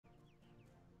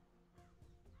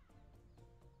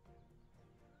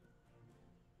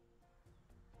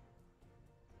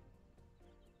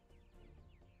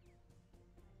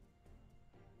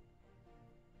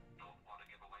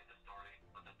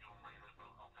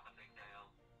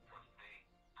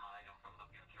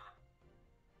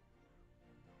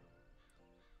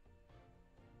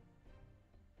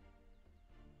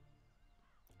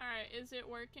Alright, is it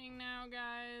working now,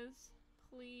 guys?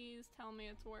 Please tell me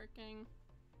it's working.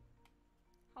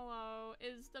 Hello,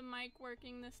 is the mic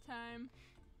working this time?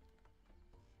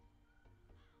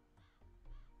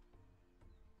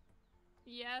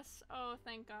 Yes? Oh,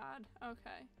 thank God.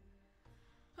 Okay.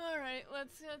 Alright,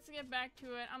 let's get back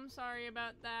to it. I'm sorry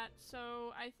about that.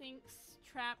 So, I think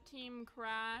Trap Team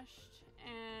crashed,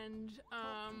 and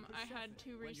I had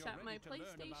to reset my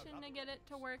PlayStation to get it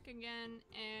to work again,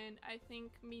 and I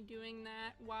think me doing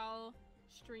that while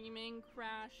streaming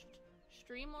crashed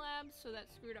Streamlabs, so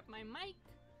that screwed up my mic.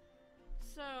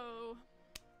 So,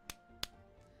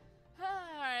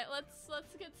 alright,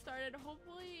 let's get started.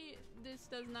 Hopefully this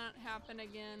does not happen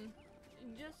again.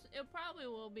 It probably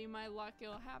will be my luck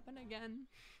it'll happen again.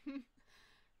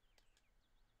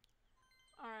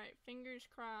 Alright, fingers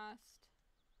crossed.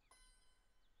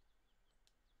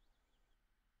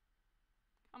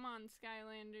 Come on,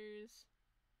 Skylanders.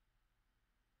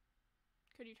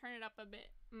 Could you turn it up a bit?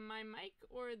 My mic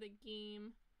or the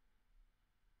game?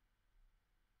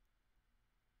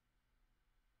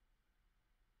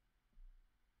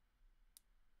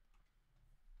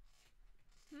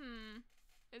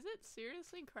 Is it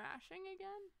seriously crashing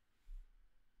again?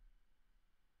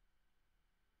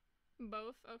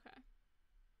 Both? Okay.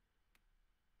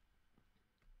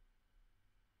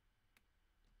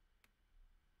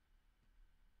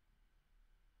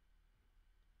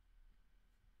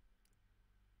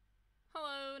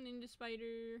 Hello, Ninja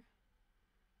Spider.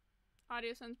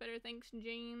 Audio sounds better, thanks,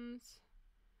 James.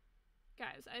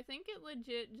 Guys, I think it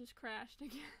legit just crashed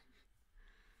again.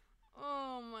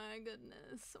 Oh my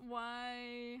goodness.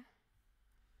 Why?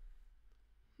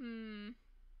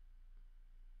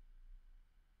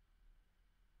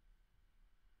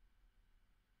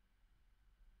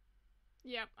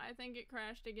 Yep, I think it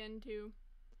crashed again too.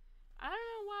 I don't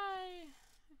know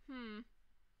why.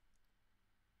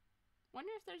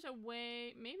 Wonder if there's a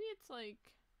way, maybe it's like...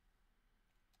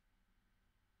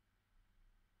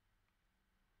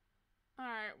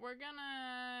 Alright, we're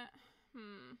gonna...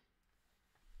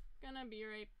 Gonna be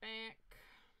right back.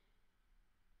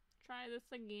 Try this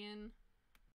again.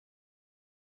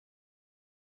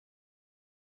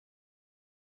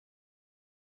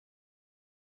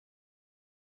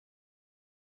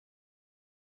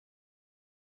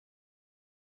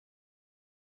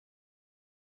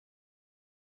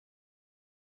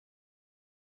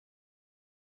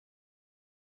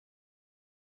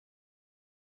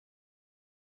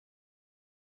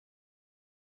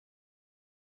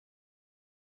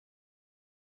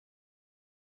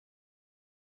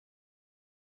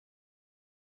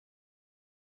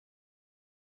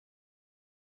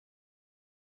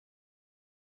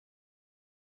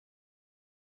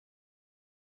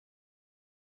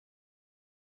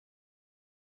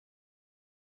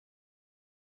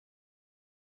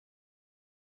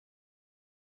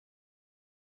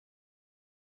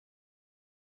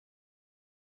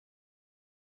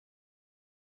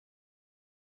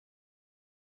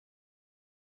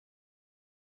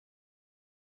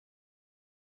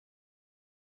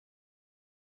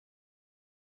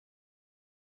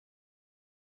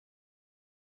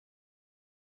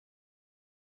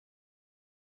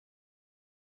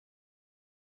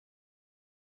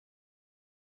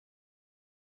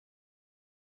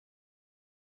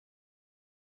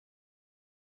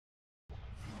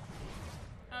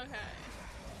 Okay.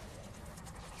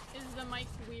 Is the mic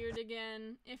weird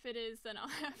again? If it is, then I'll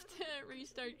have to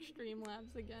restart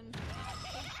Streamlabs again.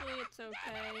 Hopefully it's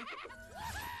okay.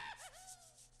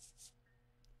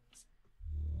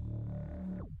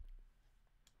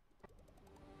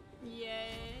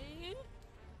 Yay!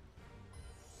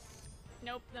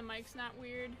 Nope, the mic's not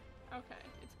weird. Okay,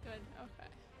 it's good. Okay.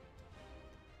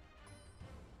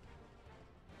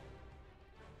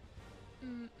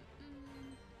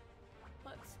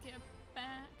 Let's get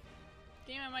back.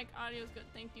 Game and mic audio is good.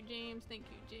 Thank you, James. Thank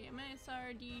you,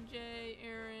 JMSR, DJ,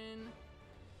 Aaron.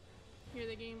 Hear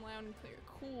the game loud and clear.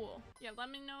 Cool. Yeah, let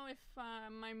me know if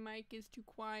my mic is too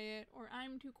quiet, or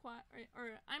I'm too quiet,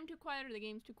 or I'm too quiet, or the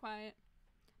game's too quiet.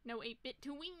 No 8-bit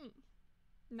Toowiimii.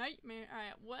 Nightmare.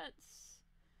 Alright, what's...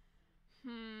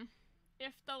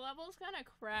 If the level's gonna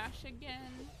crash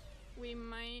again,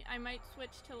 I might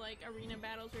switch to like arena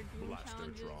battles or doom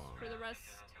challenges for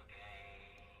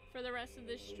the rest of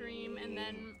this stream, and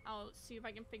then I'll see if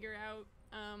I can figure out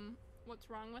what's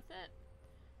wrong with it.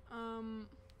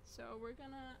 So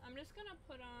I'm just gonna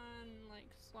put on like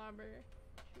slobber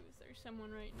shoes. There's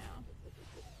someone right now.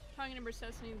 Talking to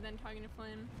Bersesny, then talking to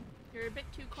Flynn. You're a bit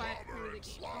too quiet for the game.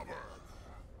 Slobber.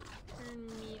 Turn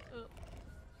me up.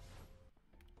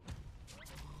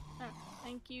 Oh,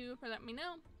 thank you for letting me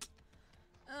know.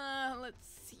 Let's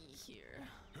see here.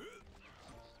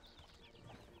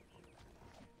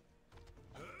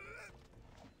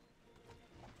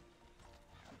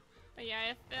 But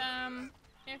yeah,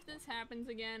 if this happens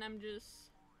again, I'm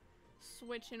just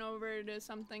switching over to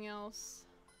something else.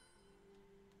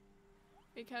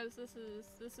 Because this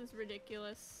is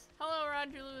ridiculous. Hello,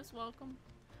 Roger Lewis, welcome.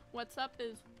 What's up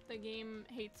is the game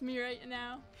hates me right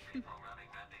now.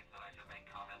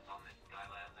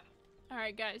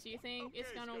 Alright guys, you think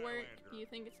it's gonna work? You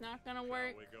think it's not gonna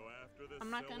work? I'm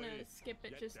not gonna skip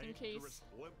it just in case.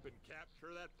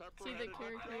 See the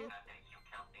character.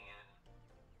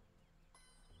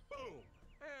 Boom!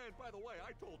 And by the way,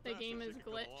 I told the game is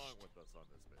glitched.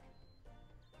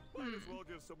 Might as well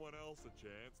give someone else a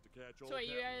chance to catch old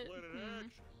you guys, Flynn in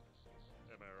action.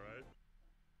 Am I right?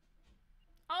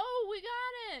 Oh, we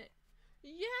got it!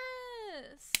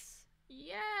 Yes!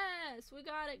 Yes! We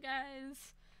got it,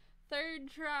 guys.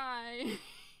 Third try.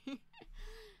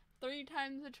 3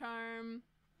 times the charm.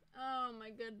 Oh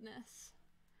my goodness.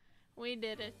 We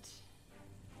did it.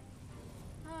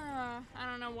 I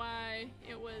don't know why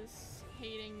it was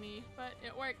hating me, but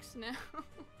it works now.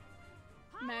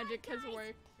 Magic has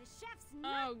worked. The chef's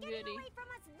not getting goody. away from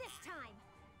us this time.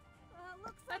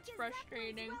 Looks That's like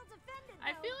frustrating. well defended,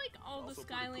 I feel like all the Also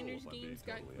pretty Skylanders cool, if I'm games being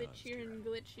got totally glitchier honest and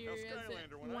glitchier Now, as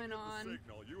Skylander, it when I went get the on.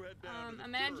 signal, you head down to the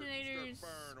Imaginators dirt and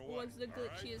start firing was away, the all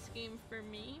right? glitchiest game for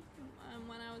me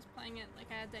when I was playing it.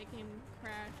 Like, I had that game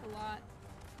crash a lot.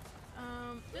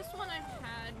 This one I've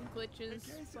had glitches,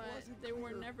 but they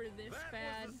were never this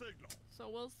bad. So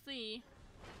we'll see.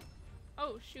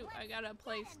 Oh shoot, I gotta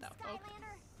play stuff. Okay.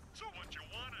 So what you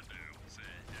want to do is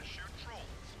shoot trolls,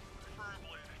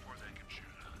 preferably before they can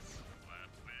shoot us.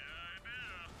 That's the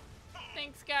idea.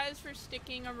 Thanks guys for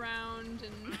sticking around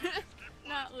and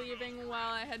not leaving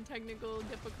while I had technical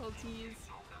difficulties.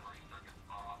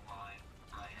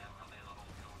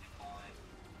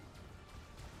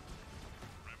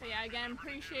 But yeah, again,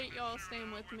 appreciate y'all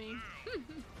staying with me.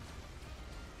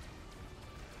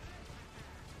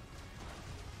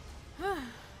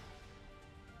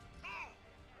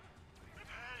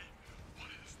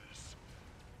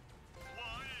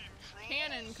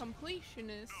 Cannon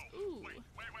completionist. Ooh. Wait.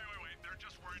 They're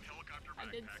just wearing helicopter I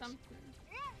backpacks. did something.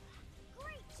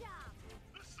 Great job.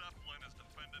 The Zeppelin is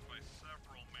defended by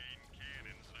several main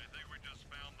cannons, and I think we just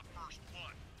found the first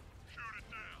one. Shoot it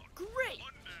down. Great.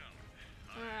 One down.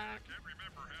 I can't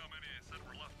remember how many I said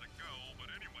were left to go, but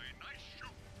anyway, nice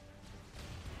shoot.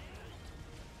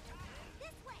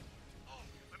 This way. Oh,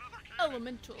 another cannon.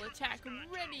 Elemental attack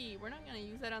ready. We're not gonna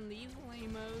use that on these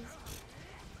lamos.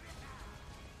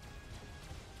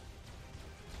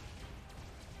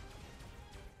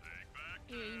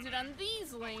 Yeah, use it on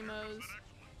these lamos.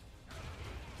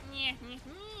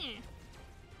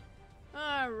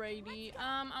 Alrighty.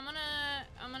 I'm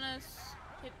gonna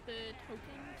hit the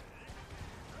token.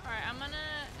 Alright, I'm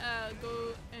gonna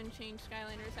go and change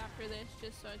Skylanders after this,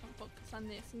 just so I can focus on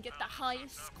this and get the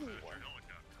highest score.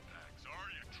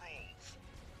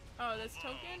 Oh, this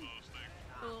token?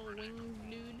 The little winged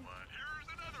dude. But here's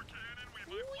another cannon we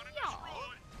might want to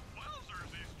destroy. Wowzers,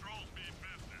 these trolls mean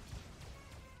business.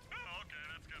 Oh, okay,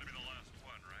 that's gotta be the last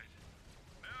one, right?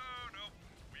 No,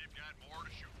 we've got more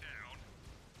to shoot down.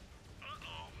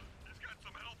 Uh-oh, he's got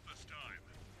some help this time.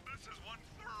 This is one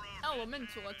thorough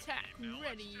Elemental attack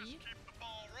ready. Let's just keep the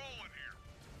ball rolling here.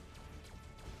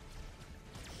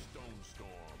 Stone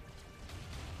Storm.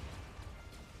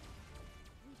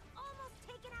 We've almost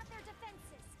taken out their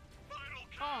defenses. Final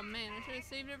Oh man, I should have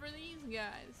saved it for these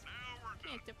guys. Now we're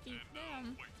Can't done. defeat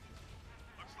And, them. wait.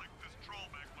 Looks like this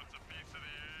trollback wants a piece of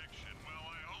the action. Well,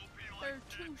 I hope he They're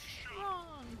likes too it.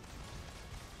 strong.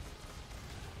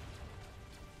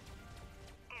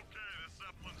 Okay, the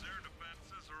Zeppelin's air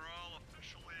defenses are all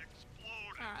officially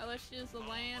exploded. Alright, let's use the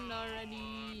land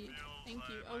already. Thank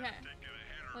you. Okay.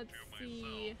 Let's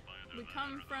see. We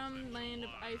come from land of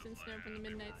ice and snow from the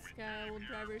midnight sky. We'll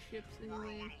drive our ships in the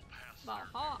land.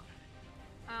 Valhalla.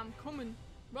 I'm coming.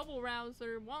 Rubble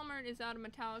Rouser. Walmart is out of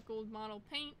metallic gold model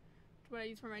paint. That's what I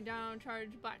use for my down charge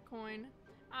black coin.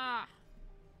 Ah.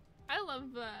 I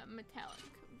love metallic.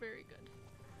 Very good.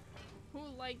 Who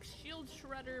likes Shield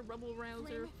Shredder, Rubble Rouser,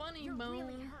 Flynn, Funny you're Bone?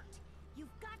 really hurt.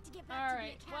 You've got to get back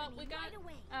Alright, to the well, academy we got right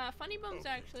away. Funny Bone's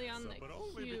actually on the But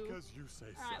only queue. because you say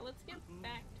so. Alright, let's get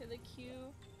back to the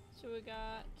queue. So we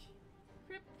got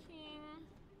Crypt King.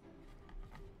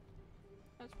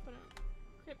 Let's put him.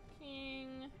 Crypt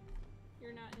King.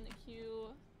 You're not in the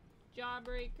queue.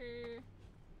 Jawbreaker.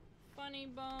 Funny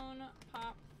Bone.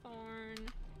 Pop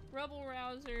Thorn. Rubble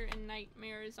Rouser and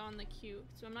Nightmare is on the queue.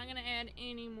 So I'm not gonna add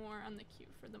any more on the queue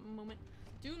for the moment.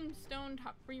 Doomstone,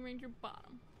 top free ranger,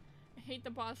 bottom. I hate the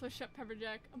boss with Shut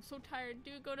Pepperjack. I'm so tired.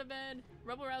 Dude, go to bed.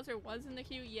 Rebel Rouser was in the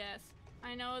queue? Yes.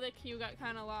 I know the queue got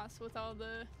kind of lost with all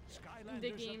the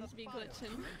games be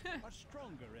glitching.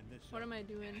 What am I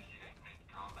doing?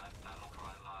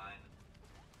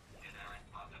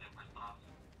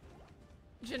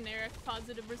 Generic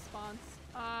positive response.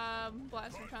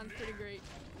 Blastertron's pretty great.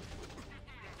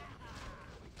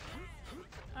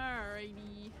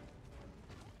 Alrighty.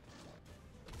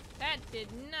 That did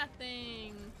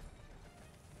nothing.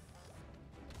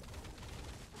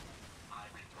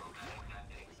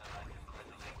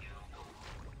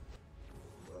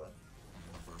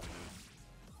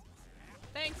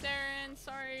 Thanks, Aaron.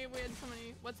 Sorry we had so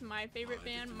many. What's my favorite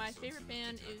band? My favorite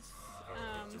band is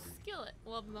Skillet.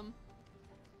 Love them.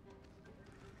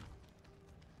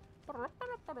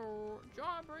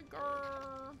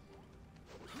 Jawbreaker.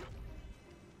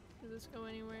 Does this go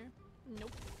anywhere?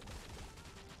 Nope.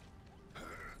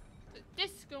 Does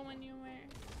this go anywhere?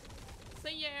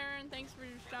 See ya, Aaron. Thanks for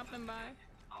stopping by.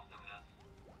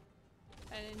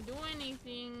 I didn't do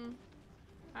anything.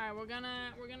 Alright, we're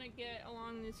gonna get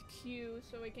along this queue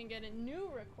so we can get a new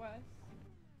request.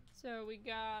 So we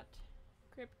got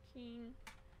Crypt King.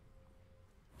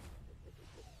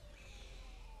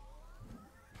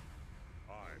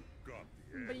 I've got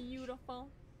the edge. Beautiful.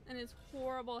 And his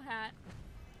horrible hat.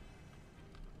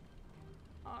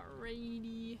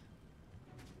 Alrighty.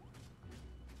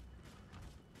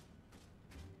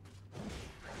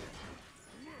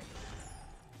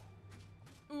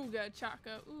 Ooga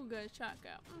chaka, ooga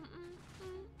chaka.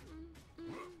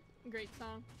 Great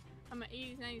song. I'm an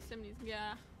 80s, 90s, 70s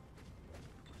guy.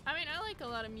 I mean, I like a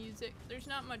lot of music. There's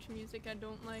not much music I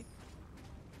don't like.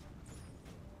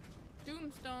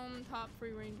 Doomstone, top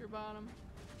free ranger, bottom.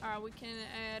 Alright, we can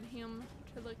add him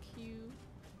to the queue.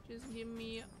 Just give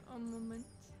me a moment.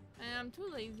 And I'm too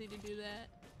lazy to do that.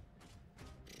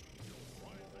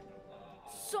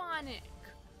 Sonic!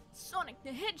 Sonic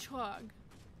the Hedgehog!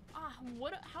 Ah,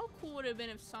 how cool would it have been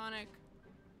if Sonic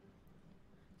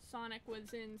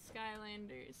was in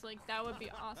Skylanders? Like, that would be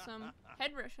awesome.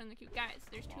 Head rush on the queue. Guys,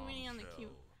 there's too many on the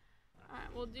queue. Alright,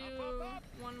 we'll do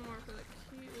one more for the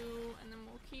queue, and then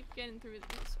we'll keep getting through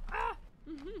this. Ah!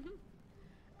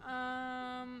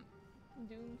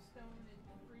 Doomstone and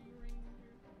Free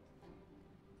Ranger.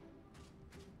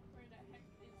 Where the heck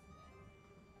is that?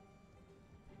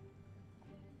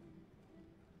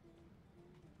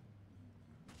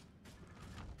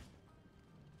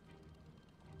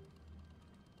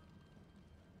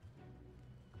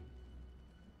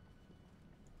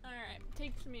 Alright,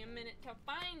 takes me a minute to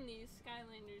find these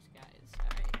Skylanders, guys.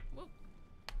 Alright, whoop.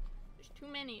 There's too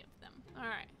many of them.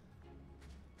 Alright.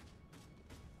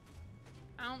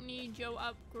 I don't need Joe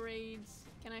upgrades.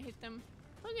 Can I hit them?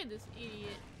 Look at this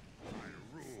idiot.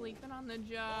 Sleeping on the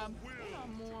job. What a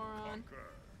moron.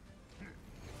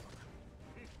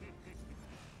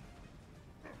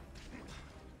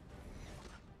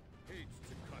 Hates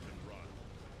to cut and run.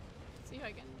 See if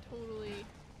I can totally...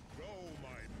 Go, my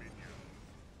minion.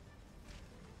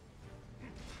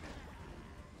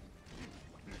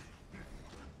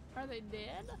 Are they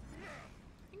dead? I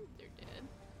think they're dead.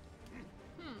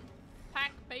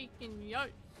 Pack bacon,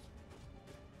 yikes.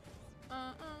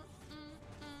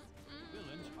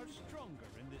 Villains are stronger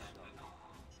in this time.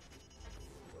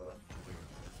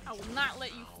 I will not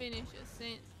let you finish a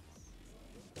sentence.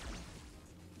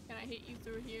 Can I hit you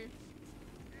through here?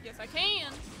 Yes, I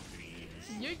can.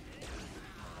 Yeet.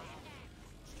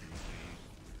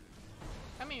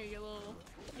 Come here, you little...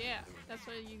 Yeah, that's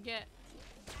what you get.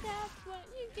 That's what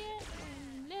you get when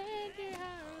you let your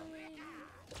heart win.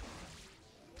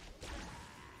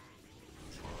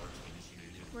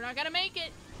 We're not gonna make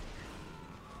it.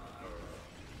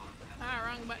 Ah,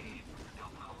 wrong button.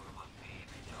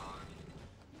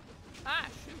 Ah,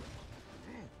 shoot.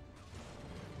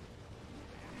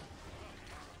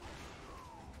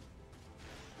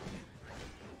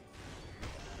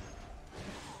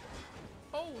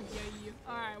 Oh yeah.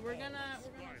 Alright, we're gonna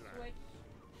switch.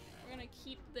 We're gonna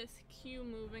keep this queue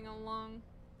moving along.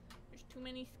 There's too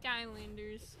many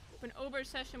Skylanders. An over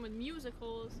session with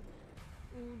musicals.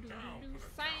 Ooh,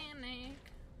 Sonic.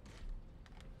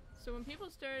 So when people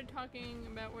started talking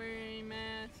about wearing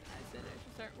masks, I said I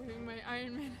should start wearing my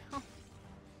Iron Man helmet.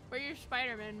 Wear your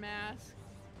Spider-Man mask.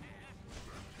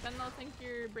 Then they'll think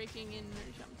you're breaking in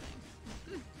or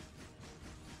something.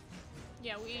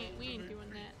 Yeah, we ain't doing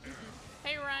that.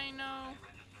 Hey, Rhino.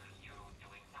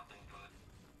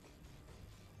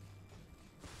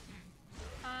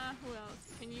 Who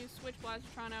else? Can you switch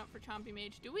Blastertron out for Chompy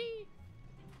Mage? Do we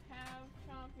have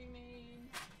Chompy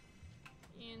Mage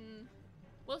in...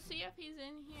 We'll see if he's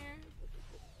in here.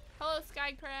 Hello,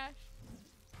 Sky Crash.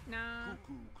 Nah.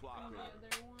 Cuckoo clocker. The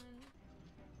other one.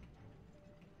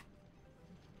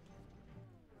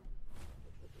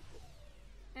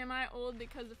 Am I old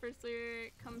because the first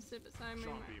lyric comes sit beside me?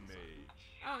 Toowiimii.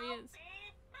 Oh, he is.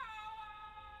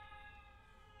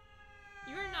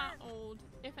 You're not old.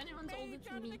 If anyone's old, it's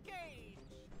me.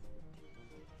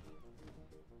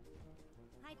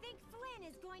 I think Flynn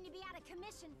is going to be out of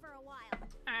commission for a while.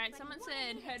 Alright, But someone he wanted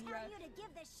said me to head tell rush you to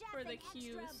give the chef for the an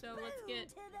queue, extra so let's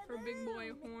get boom to the for big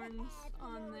boy moon. horns You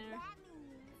know on what there. that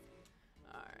means.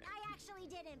 Alright. I actually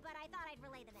didn't, but I thought I'd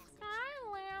relay the message.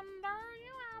 Skylander,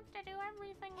 you have to do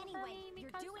everything for Anyway, me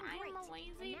you're because doing I'm great. a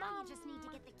lazy And now bum. you just need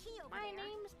to get the key over My there.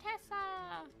 name's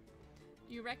Tessa. Do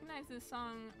you recognize this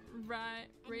song?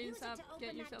 Raise use it up, to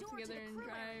get open that yourself door to together the and crew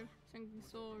drive. Sinking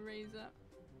soul, raise up.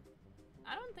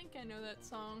 I don't think I know that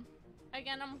song.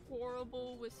 Again, I'm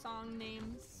horrible with song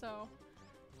names, so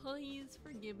please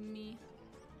forgive me.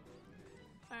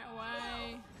 Alright,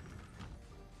 why?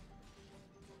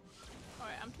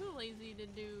 Alright, I'm too lazy to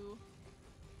do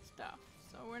stuff,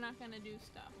 so we're not gonna do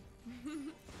stuff.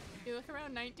 You look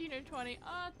around 19 or 20.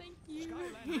 Oh, thank you.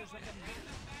 Skylanders are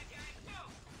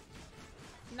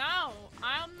No,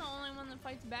 I'm the only one that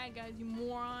fights bad guys, you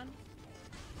moron.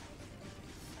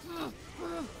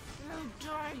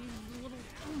 Die, you little.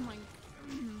 Oh my.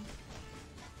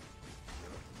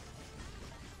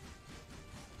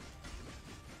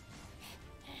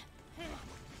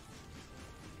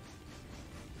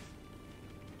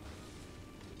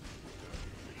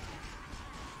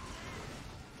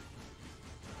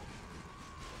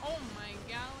 Oh my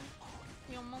golly.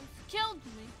 He almost killed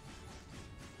me.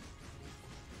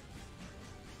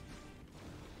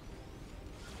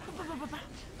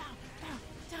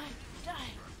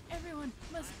 Die. Everyone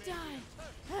must die.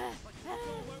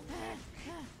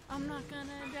 I'm not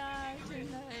gonna die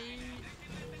tonight.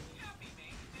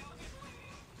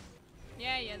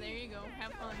 Yeah, there you go.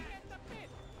 Have fun.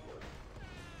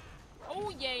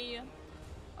 Oh, yeah.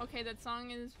 Okay, that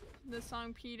song is the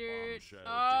song Peter.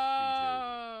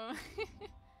 Bombshell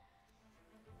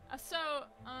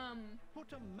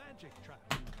Put a magic trap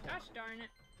in the Gosh darn it.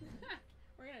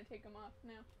 We're gonna take him off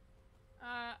now.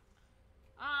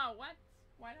 What?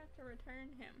 Why'd I have to return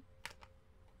him?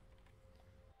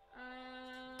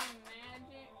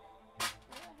 Magic.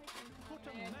 Where the heck is Put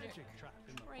a my magic trap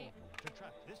in the Right. portal to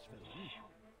trap this villain.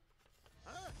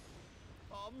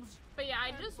 Bombs. But yeah,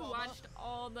 I just watched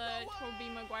all the Tobey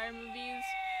Maguire movies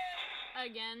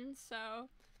again, so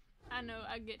I know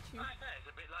I get you. I say it's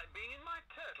a bit like being in my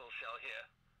turtle shell here.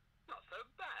 Not so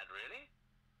bad, really.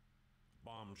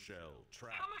 Bombshell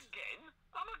Come trapped. again?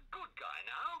 I'm a good guy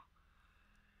now.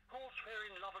 All's fair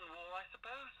in love and war, I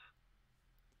suppose.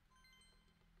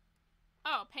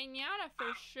 Oh, Pinata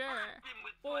for sure.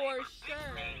 For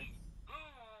sure.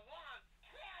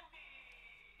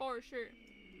 For sure.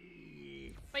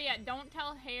 But yeah, don't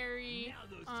tell Harry. Now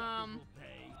those suckers will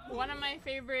pay. One of my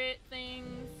favorite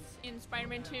things in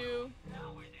Spider-Man 2,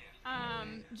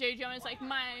 J. Jonah is like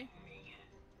my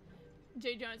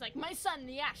son,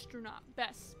 the astronaut.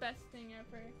 Best thing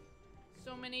ever.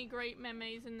 So many great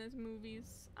memes in these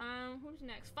movies. Who's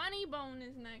next? Funny Bone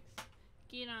is next.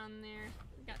 Get on there.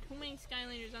 We got too many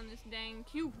Skylanders on this dang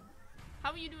queue.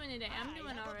 How are you doing today? I'm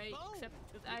doing alright, except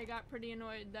I got pretty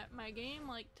annoyed that my game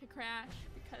liked to crash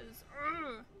because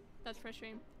that's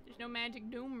frustrating. There's no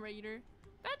Magic Doom Raider.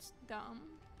 That's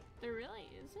dumb. There really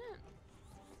isn't.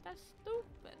 That's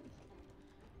stupid.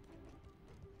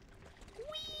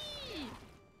 Whee!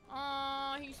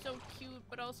 Aw, he's so cute,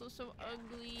 but also so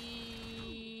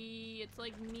ugly. It's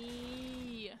like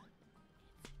me.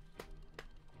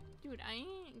 Dude, I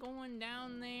ain't going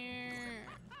down there.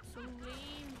 So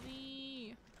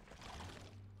lazy.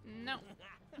 No.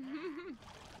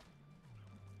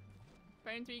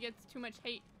 Spider-Man 3 gets too much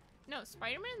hate. No,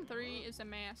 Spider-Man 3 is a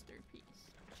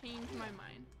masterpiece. Changed my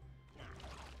mind.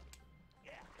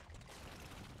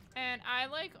 And I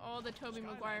like all the Tobey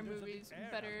Maguire movies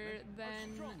better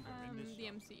than the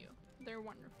MCU. They're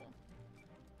wonderful.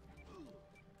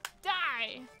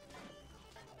 Die!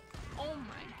 Oh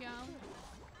my god.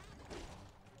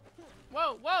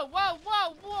 Whoa, whoa, whoa,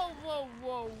 whoa, whoa, whoa,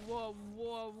 whoa, whoa,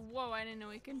 whoa, whoa. I didn't know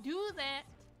it could do that.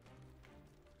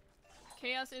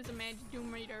 Chaos is a Magic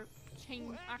Doom Raider.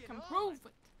 I can prove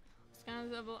it.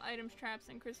 Scans level items, traps,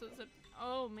 and crystals.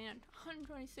 Oh man,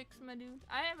 126, my dude.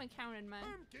 I haven't counted mine.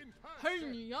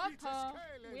 Pinata.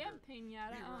 We have Pinata. We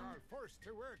were all forced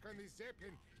to work on the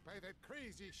Zeppelin by that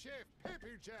crazy chef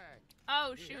Pepperjack.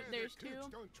 Oh The shoot, other there's cooks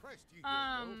two. don't trust you, you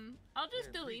know. I'll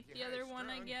just delete the other one,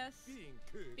 I guess,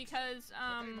 because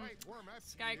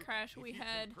Sky Crash we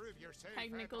had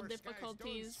technical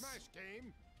difficulties.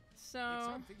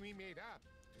 So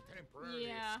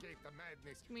yeah,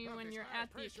 when you're at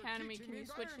the academy, can you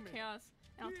switch to chaos?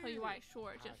 And I'll tell you why.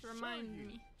 Sure, just remind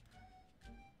me.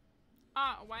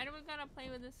 Why do we gotta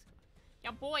play with this?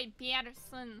 Your boy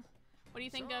Patterson. What do you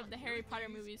think of the Harry Potter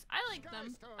movies? I like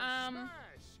them.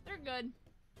 They're good.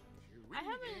 I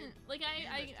haven't, like,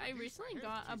 I recently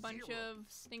got a bunch of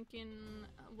stinking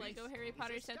Lego Harry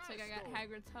Potter sets. Like, I got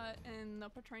Hagrid's Hut and the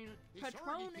Patronus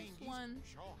one.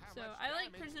 So, I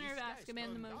like Prisoner of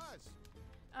Azkaban the most.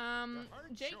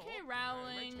 J.K.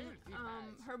 Rowling,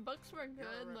 her books were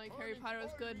good. Like, Harry Potter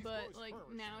was good, but, like,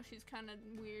 now she's kind of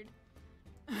weird.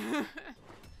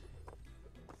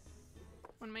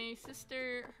 When my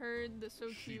sister heard the so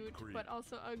cute but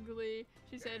also ugly,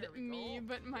 she said me,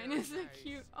 but mine is a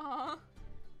cute. Aw.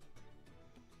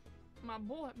 My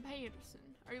boy Patterson.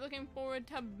 Are you looking forward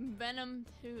to Venom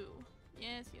 2?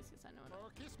 Yes, I know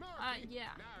it. Yeah.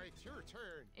 Now it's your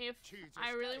turn. If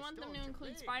I really want them to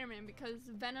include Spider-Man, because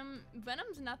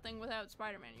Venom's nothing without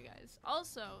Spider-Man, you guys.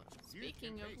 Also,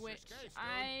 speaking of which,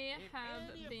 I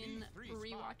have been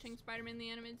rewatching Spider-Man the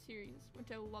Animated Series,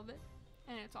 which I love it,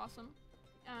 and it's awesome.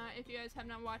 If you guys have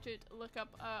not watched it, look up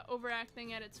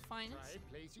Overacting at its Finest.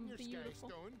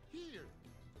 Beautiful.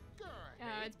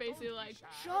 It's basically like,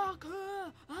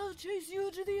 Shocker! I'll chase you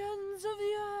to the ends of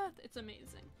the earth! It's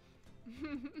amazing.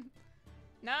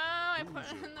 No, I put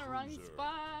it in the wrong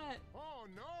spot. Oh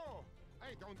no!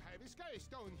 I don't have a Sky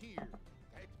Stone here.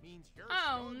 That means your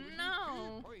Oh stone will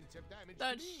no! do 2 points of damage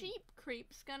The to me. sheep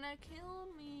creep's gonna kill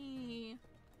me.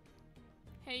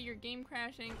 Hey, your game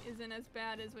crashing isn't as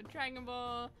bad as with Dragon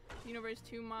Ball Universe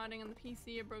 2 modding on the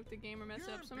PC. It broke the game or messed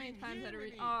up so many times that I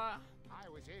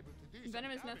was able to do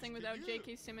Venom some is nothing damage to without you.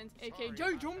 J.K. Simmons, aka Sorry J.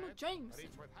 about Jonah that, Jameson. but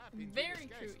it's what happened when Very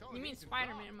the Sky true. Stone You mean isn't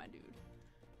Spider-Man, gone. my dude.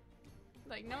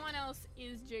 Like, no one else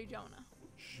is J. Jonah.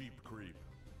 Sheep creep.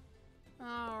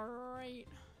 Alright.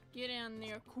 Get in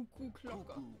there, cuckoo clocker.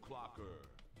 Cuckoo clocker.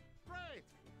 Right!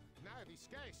 Now the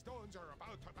Sky Stones are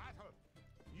about to battle.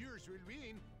 Yours will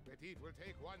win, but it will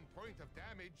take 1 point of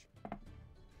damage.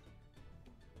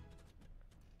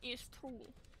 It's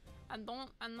true. I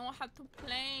know how to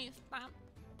play. Stop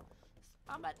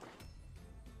it.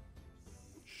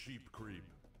 Sheep creep.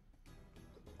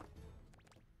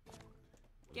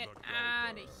 Get The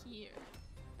out of Gulper. here.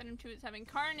 Venom 2 is having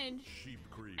Carnage. Sheep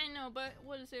creep. I know, but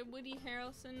what is it? Woody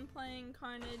Harrelson playing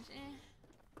Carnage?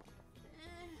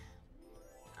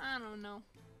 I don't know.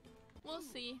 We'll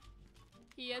see.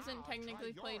 He hasn't Now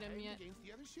technically try played your him hand yet. against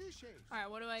the other sous-chefs. Alright,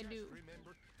 what do I Just do?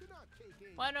 remember, do not take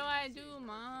any What do I chances. do,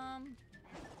 Mom?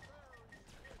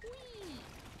 Whee!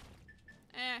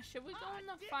 Should we go in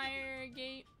the fire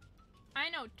gate? I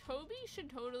know, Toby should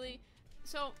totally...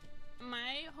 So,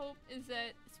 my hope is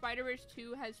that Spider-Verse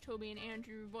 2 has Toby and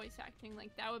Andrew voice acting.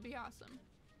 Like, that would be awesome.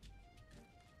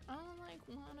 I don't, like,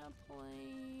 wanna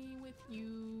play with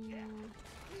you.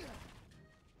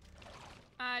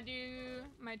 I do.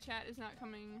 My chat is not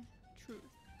coming. Truth.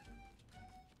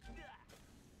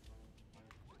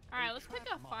 Alright, let's pick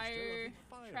a fire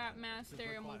trap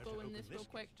master and we'll go in this real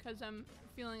quick because I'm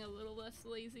feeling a little less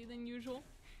lazy than usual.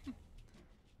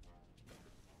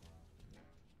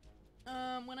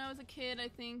 When I was a kid, I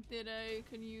think that I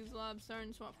could use Lobstar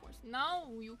and Swap Force.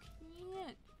 No, you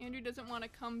can't. Andrew doesn't want to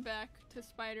come back to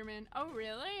Spider-Man. Oh,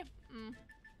 really?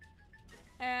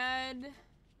 Add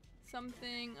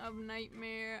something of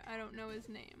Nightmare. I don't know his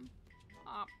name.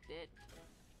 Opt it.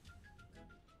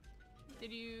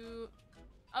 Did you...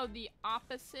 Oh, the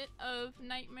opposite of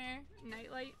Nightmare?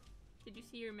 Nightlight? Did you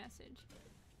see your message?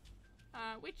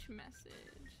 Which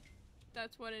message?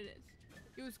 That's what it is.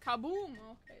 Use Kaboom!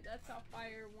 Okay, that's a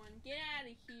fire one. Get out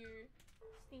of here.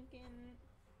 Stinking...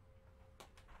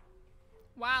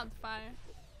 Wildfire.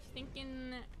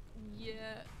 Stinking...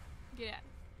 Yeah. Get out.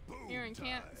 Aaron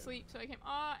can't sleep, so I can't...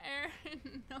 Oh,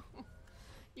 Aaron, no.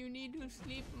 You need to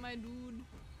sleep, my dude.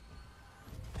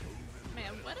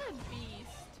 Man, what a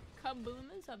beast. Kaboom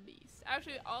is a beast.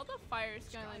 Actually, all the fire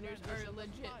Skylanders are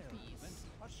legit beasts.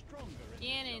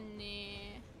 Get in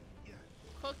there.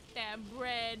 Cook that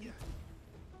bread.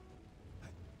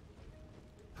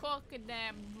 Cook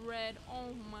that bread.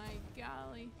 Oh my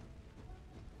golly.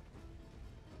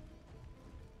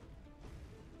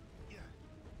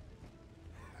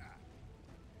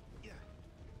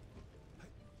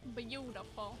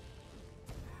 Beautiful.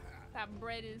 That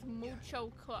bread is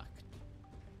mucho cooked.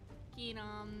 Get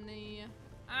on there.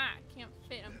 Ah, can't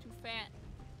fit. I'm too fat.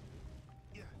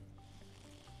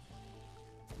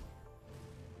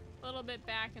 A little bit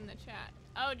back in the chat.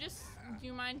 Oh, just do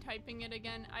you mind typing it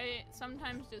again? I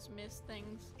sometimes just miss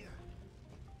things.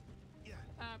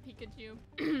 Pikachu.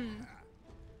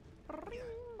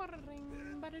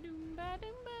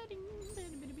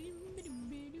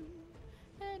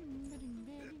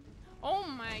 Oh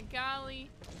my golly.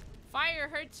 Fire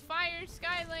hurts fire,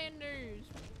 Skylanders.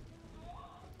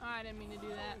 Oh, I didn't mean to do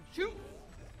that. Shoot!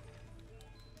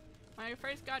 When I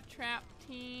first got Trap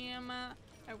Team,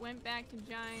 I went back to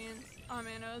Giants. Oh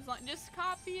man, I was like, just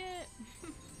copy it!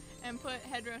 And put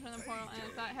Head Rush on the portal, and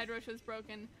I thought Head Rush was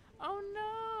broken. Oh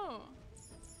no!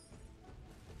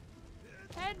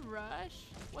 Head Rush?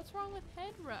 What's wrong with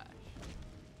Head Rush?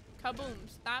 Kaboom!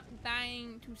 Stop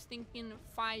dying to stinking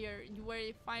fire. You are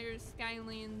a fire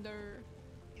Skylander.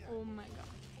 Oh my god.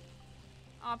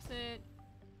 Opposite.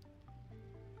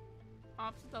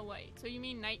 Opposite the light. So you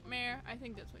mean nightmare? I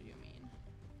think that's what you mean.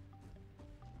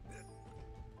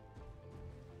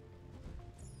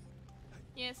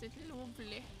 Yes, it's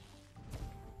lovely.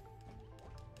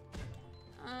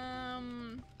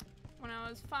 When I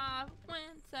was 5,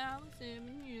 once I was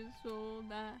 7 years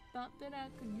old, I thought that I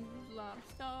could use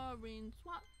lobster in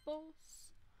swap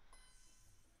force.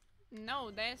 No,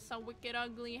 that's a wicked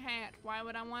ugly hat. Why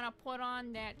would I want to put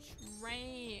on that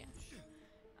trash?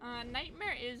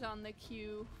 Nightmare is on the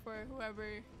queue for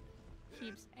whoever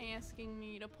keeps asking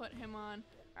me to put him on.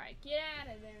 Alright, get out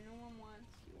of there. No one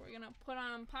wants you. We're gonna put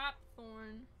on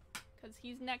Popthorn, because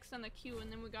he's next on the queue,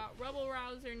 and then we got Rubble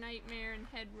Rouser, Nightmare, and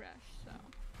Head Rush, so.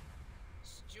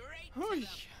 Straight to the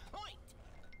point.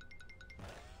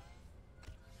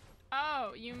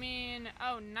 Oh, you mean,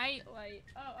 oh, Nightlight.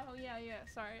 Oh, yeah,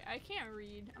 sorry. I can't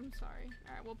read. I'm sorry.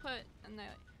 Alright, we'll put a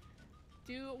Nightlight.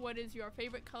 Do what is your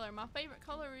favorite color? My favorite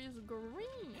color is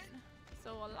green.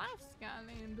 So a life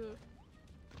Skylander.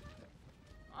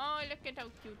 Oh, look at how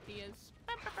cute he is.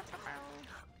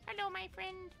 Hello, my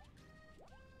friend.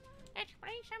 Let's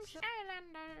play some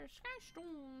Skylanders.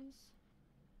 Skystorms.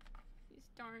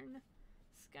 These darn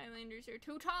Skylanders are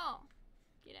too tall.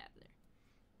 Get out of there.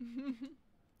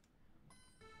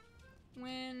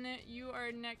 When you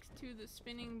are next to the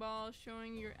spinning ball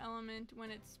showing your element when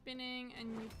it's spinning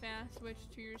and you fast switch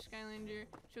to your Skylander,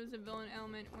 shows the villain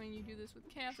element. When you do this with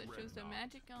chaos, it shows the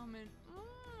magic element.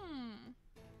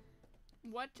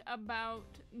 What about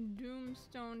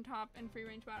Doomstone top and free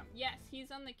range bottom? Yes,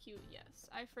 he's on the queue. Yes,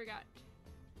 I forgot.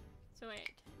 So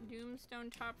wait,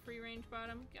 Doomstone top, free range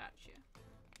bottom. Gotcha.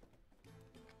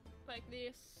 Like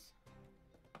this.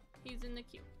 He's in the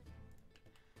queue.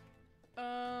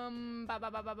 How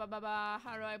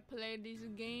do I play this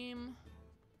game?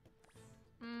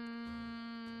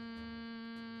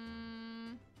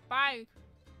 Bye.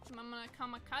 I'm gonna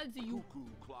kamikaze you. Cuckoo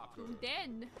clocker.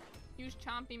 Dead. Use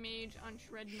Chompy Mage on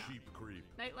Shrednut. Sheep creep.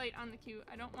 Nightlight on the queue.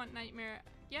 I don't want Nightmare.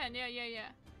 Yeah,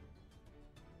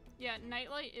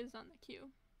 Nightlight is on the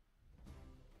queue.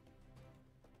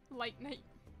 Light Knight.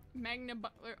 Magna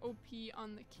Butler OP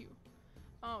on the queue.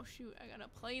 Oh shoot, I gotta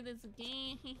play this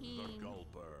game. The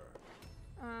Gulper.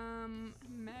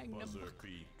 Magna Buzzer Buck.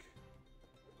 beak.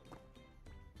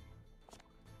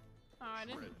 Oh, I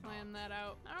didn't plan that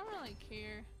out. I don't really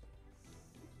care.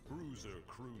 Bruiser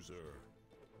cruiser.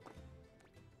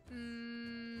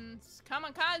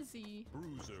 Kamikaze.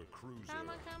 Bruiser cruiser.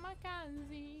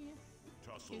 Kamikaze.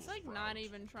 Tussle He's like sprout. not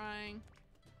even trying.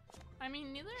 I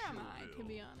mean, neither am I, to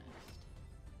be honest.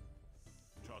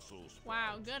 Tussle sprout.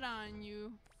 Wow, good on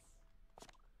you.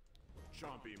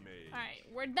 Chompy mage. Alright,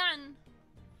 we're done.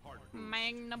 Heart boost.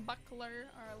 Magna Buckler.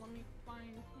 Alright, let me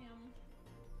find him.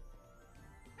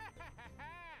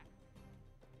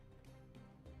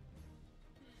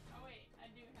 Oh wait, I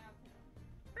do have him.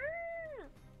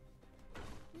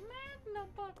 Magna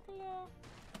Buckler.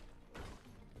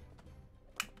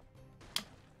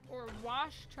 Or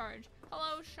Wash Charge.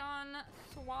 Hello, Sean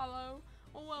Swallow.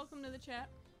 Oh, welcome to the chat.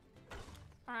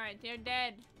 Alright, they're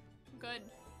dead. Good.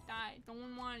 Die. No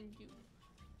one wanted you.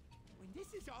 When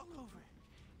this is all over,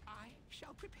 I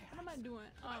shall prepare What am I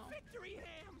doing? a Oh. victory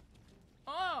ham.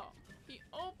 Oh! He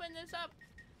opened this up.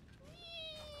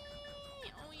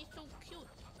 Whee! Oh, he's so cute.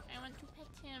 I want to pet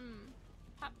him.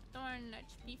 Popthorn,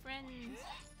 let's be friends.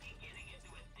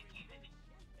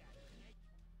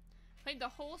 Played the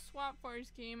whole Swap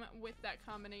Force game with that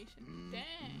combination.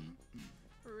 Dang.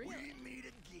 Really? We meet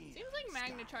again. Seems like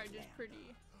Magna Charge is pretty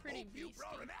Hope you beasty.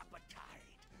 brought an appetite,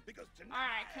 because tonight,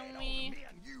 Alright, can on we Me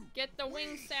and You, get the we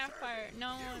Wing serve Sapphire?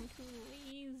 No, you. I'm too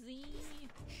lazy.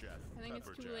 Chef I think it's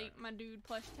too Pepperjack. late, my dude.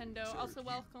 Plush Tendo. Serve Also you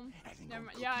welcome. as in Never gonna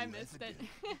mind. cook Yeah, I you as missed a it.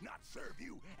 dinner, not serve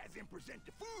you as in present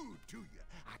the food to you.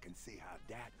 I can see how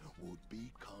that would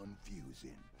be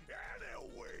confusing.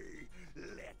 Anyway,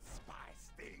 let's spice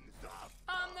things up.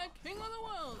 I'm the king of the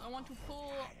world. I want to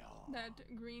pull that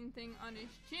green thing on his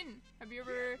chin. Have you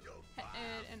ever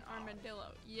had an armadillo?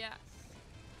 Yes,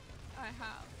 I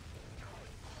have.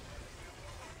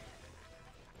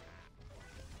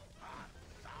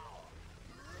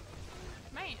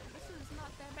 Man, this is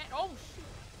not that bad. Oh shoot.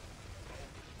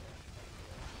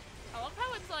 I love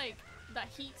how it's like the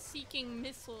heat-seeking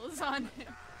missiles on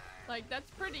him. Like, that's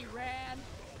pretty rad.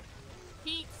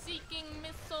 Heat-seeking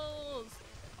missiles.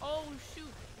 Oh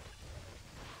shoot.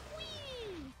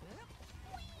 Whee!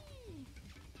 Whee!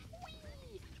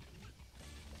 Whee!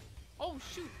 Oh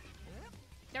shoot.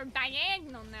 They're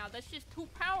diagonal now. That's just too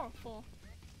powerful.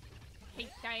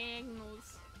 Hate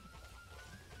diagonals.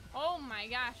 Oh my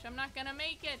gosh, I'm not gonna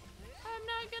make it. I'm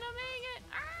not gonna make it.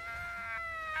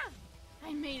 Ah!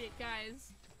 I made it,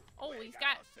 guys. Oh, he's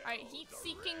got, alright,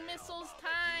 heat-seeking missiles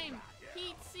time.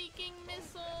 Heat-seeking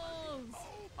missiles.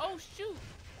 Oh shoot.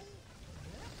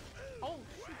 Oh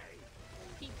shoot.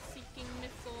 Heat-seeking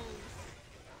missiles.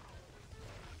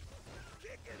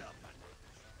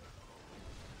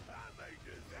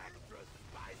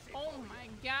 Oh my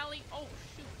golly. Oh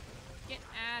shoot. Get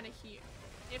out of here.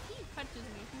 If he touches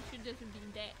me, he should just be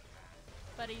dead.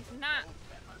 But he's not.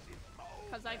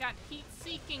 Because I got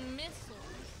heat-seeking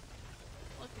missiles.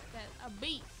 Look at that. A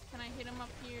beast. Can I hit him up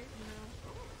here?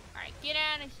 No. Alright, get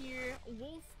out of here.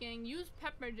 Wolfgang, use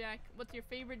Pepperjack. What's your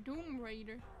favorite Doom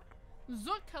Raider?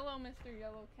 Zook, hello, Mr.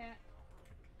 Yellow Cat.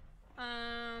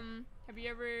 Have you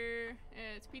ever...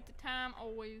 it's pizza time,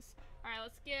 always. Alright,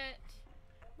 let's get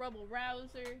Rebel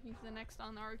Rouser. He's the next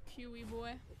on our QE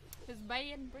boy. His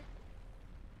bad brick.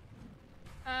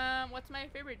 What's my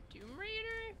favorite Doom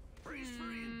Raider? Freeze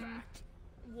for impact.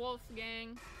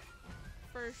 Wolfgang.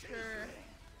 For sure.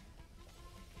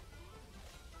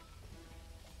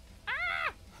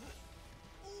 Ah!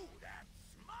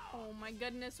 Oh my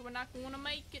goodness, we're not gonna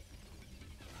make it.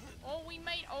 Oh, we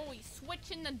made. Oh, he's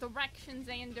switching the directions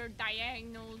and their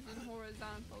diagonals and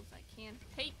horizontals. I can't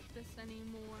take this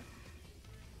anymore.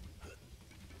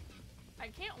 I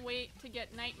can't wait to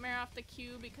get Nightmare off the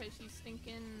queue because she's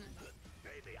thinking.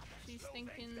 She's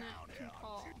thinking too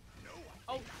tall.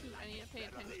 Oh shoot, I need to pay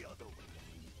attention.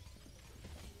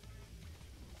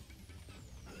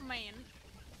 Man,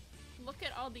 look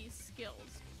at all these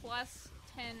skills. Plus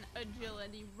 10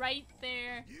 agility right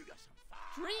there.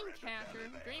 Dreamcatcher.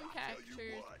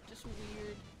 Dreamcatcher is just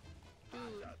weird.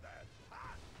 Dude.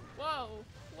 Whoa.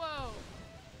 Whoa.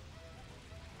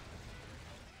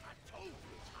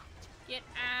 Get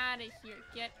out of here.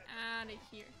 Get out of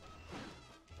here.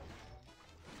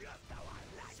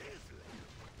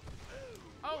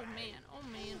 Oh man. Oh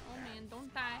man. Oh man.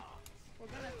 Don't die. We're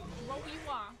gonna throw you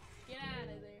off. Get out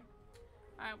of there.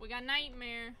 Alright, we got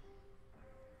Nightmare.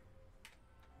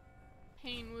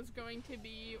 Pain was going to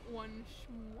be one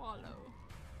swallow.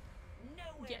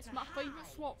 Yes, my favorite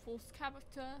Swap Force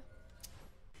character.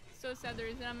 So sad there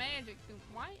isn't a magic Doom.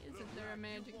 Why isn't there a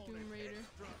magic Doom Raider?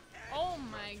 Oh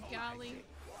my golly.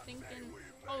 Thinking.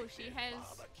 Oh, she has.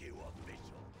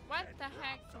 What the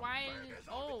heck? Why is.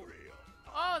 Oh.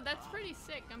 Oh, that's pretty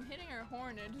sick. I'm hitting her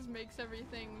horn. It just makes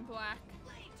everything black.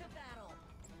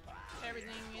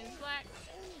 Everything is black.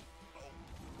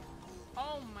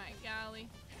 Oh my golly.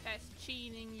 That's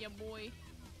cheating, ya boy.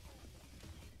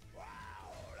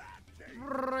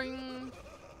 Ring.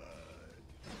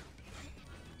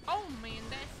 Oh man,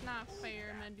 that's not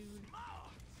fair, my dude.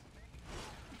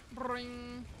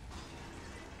 Bring.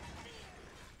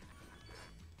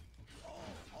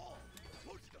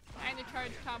 I had to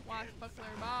charge top wash buckler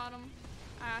bottom.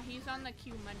 He's on the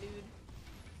queue, my dude.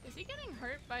 Is he getting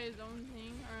hurt by his own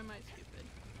thing, or am I stupid?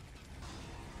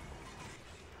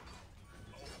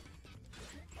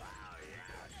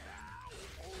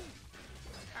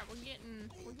 Alright, we're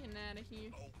getting out of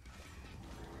here.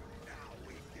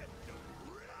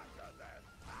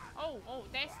 Oh,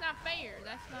 that's not fair.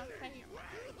 That's not fair.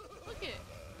 Look at,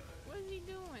 what is he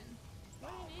doing?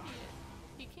 What an idiot.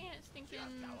 He can't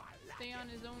stay on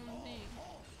his own thing.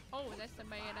 Oh, that's a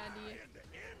bad idea.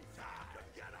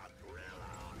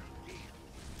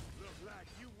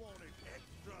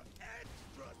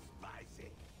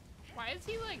 Why is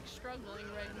he like struggling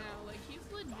right now? Like he's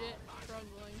legit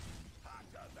struggling.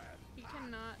 He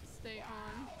cannot stay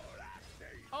on.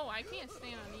 Oh, I can't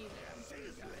stay on either.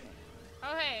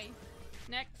 Okay,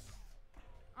 next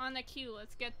on the queue.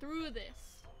 Let's get through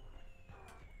this.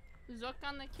 Zook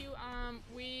on the queue.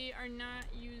 We are not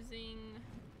using.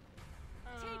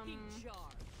 Taking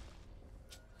charge.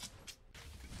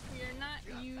 We are not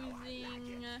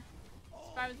using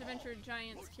Spyro's Adventure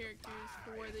Giants characters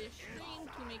for this stream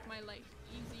to make my life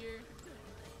easier.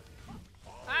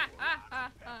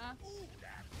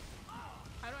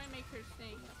 How do I make her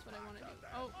sing? That's what I want to do.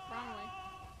 Oh, wrong way.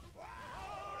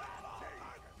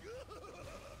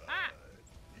 Ah!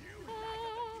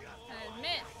 I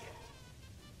missed.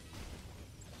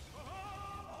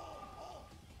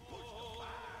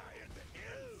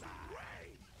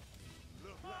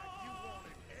 Look like you want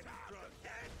it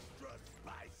extra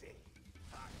spicy.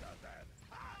 Hotter than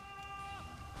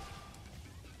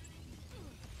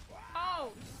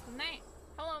Oh, snap.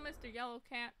 Hello, Mr. Yellow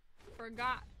Cat.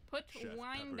 Forgot. Put Chef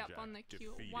wind up Pepperjack on the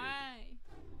queue. defeated. Why?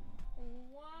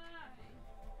 Why?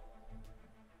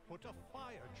 Put a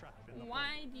fire trap in the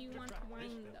Why bowl do you to want trap this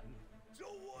wind up? villain. So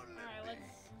what Alright,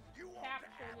 let's you want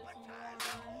capture the this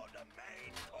appetizer moron. or the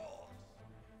main course?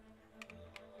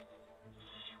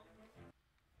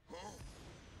 Huh?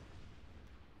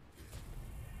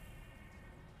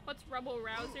 What's Rebel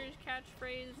Rouser's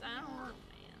catchphrase? I don't know,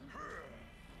 man.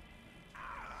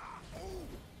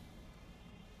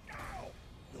 Ow!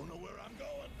 Don't know where I'm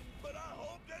going, but I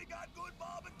hope they got good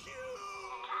barbecue.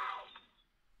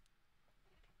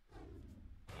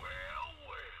 Well,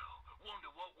 well.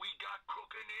 Wonder what we got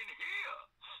cooking in here.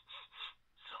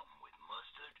 Something with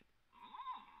mustard.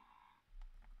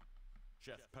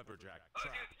 Chef Pepperjack I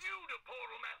guess trapped. you the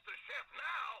portal master chef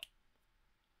now.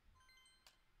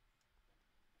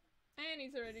 And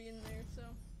he's already in there, so.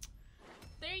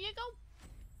 There you go.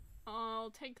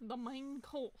 I'll take the main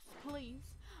course, please.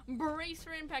 Brace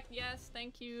for impact. Yes,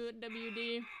 thank you, WD.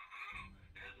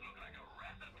 This looks like a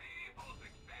recipe for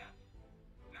success.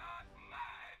 Not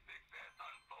my success,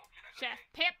 unfortunately. Chef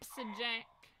Pepsi-Jack.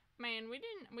 Man,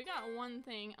 we got one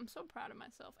thing. I'm so proud of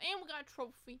myself. And we got a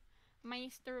trophy.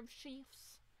 Master of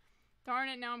Chefs. Darn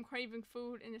it, now I'm craving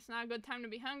food and it's not a good time to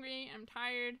be hungry. I'm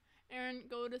tired. Aaron,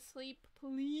 go to sleep.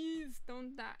 Please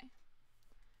don't die.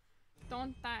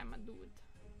 Don't die, my dude.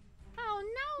 Oh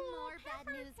no! More bad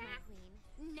news, my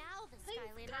queen. Now the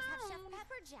Skylanders have Chef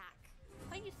Pepperjack.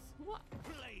 Please, what?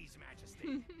 Please,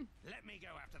 Majesty, let me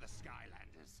go after the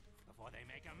Skylanders before they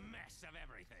make a mess of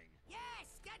everything.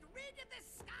 Yes, get rid of the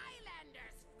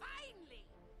Skylanders, finally!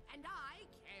 And I,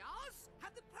 Chaos,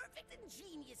 have the perfect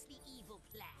ingeniously evil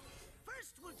plan.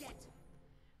 First we'll get...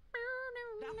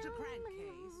 Dr.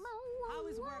 Prankcase, how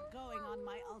is work going on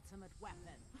my ultimate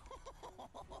weapon?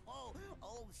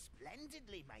 Oh,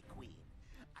 splendidly, my queen.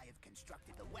 I have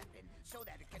constructed the weapon so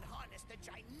that it can harness the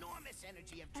ginormous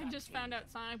energy of I just found out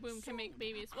Sonic Boom can make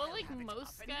babies. Well, like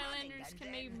most Skylanders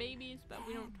can make babies, but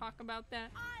we don't talk about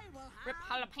that. I will have Rip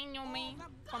jalapeno me all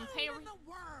from the gold Perry. in the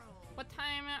world. What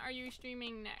time are you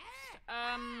streaming next?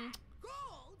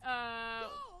 Gold?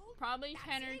 Probably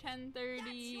That's 10 or it? 10:30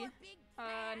 That's your big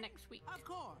plan? next week. Of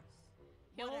course.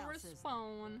 He'll What else is there?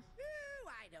 respawn. Ooh,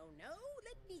 I don't know.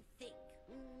 Let me think.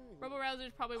 Rebel Rouser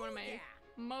is probably one of my yeah.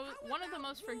 one of the about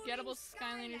most forgettable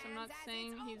ruling Skylanders. I'm not Skylands as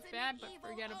saying its he's ultimate bad, but evil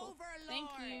forgettable. Thank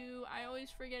overlord? you. I always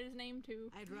forget his name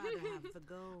too. I'd rather have the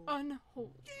gold.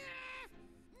 Unhold.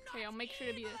 Okay, I'll make sure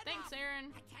to be there. Thanks,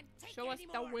 Aaron. Show us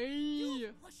the way.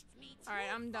 Alright,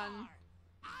 I'm done.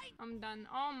 I'm done.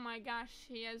 Oh my gosh,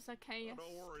 he has a chaos.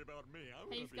 Don't worry about me.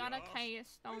 I'm He's gonna got be a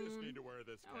chaos I just stone. need to wear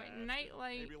this Oh wait, casket.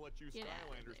 Nightlight. Maybe let you Get out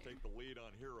of Skylanders there. take the lead on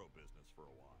hero business for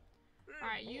a while.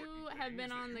 Alright, you have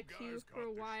been on the queue for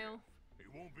a while. He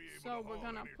won't be able So to we're haul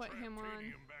gonna any put him on.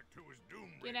 Traptanium back to his Doom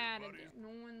Get Raider out of buddies. there.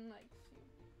 No one likes you.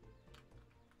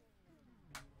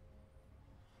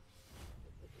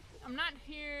 I'm not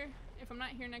here. If I'm not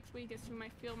here next week, it's when I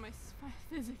feel my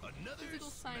physical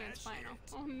science final.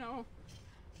 Oh no.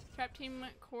 Trap Team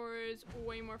Core is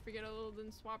way more forgettable than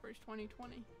Swapper's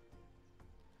 2020.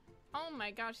 Oh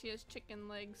my gosh, he has chicken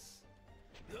legs.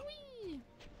 Whee!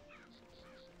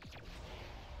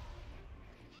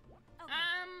 Okay,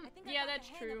 I think I yeah, got the that's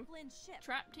hang true. of Flynn's ship.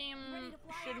 Trap Team Ready to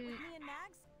fly out shouldn't. with me and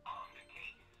Mags?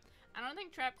 I don't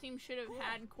think Trap Team should have Cool.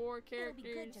 had core It'll be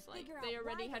good characters. to Like figure they out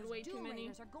already why had those way too Doom many.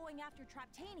 Raiders are going after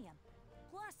Traptanium.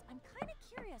 Plus, I'm kind of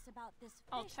curious about this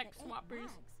fish All tech that ate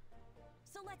swappers. Mags.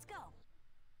 So let's go.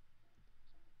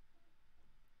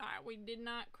 Alright, we did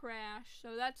not crash,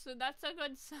 so that's a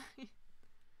good sign.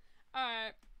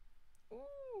 Alright.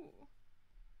 Ooh.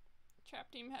 Trap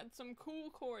Team had some cool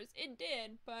cores. It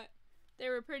did, but they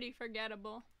were pretty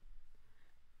forgettable.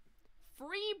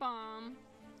 Free Bomb.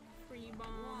 Free Bomb.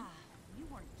 Wow, you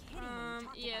weren't kidding when you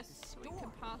talked Yes, about the we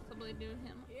storm. could possibly do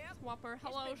him. Yep. Swapper.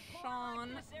 Hello, It's been pouring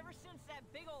Sean. like this ever since that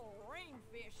big old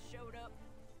rainfish showed up.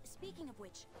 Speaking of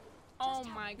which, Oh just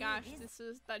how my big gosh, is this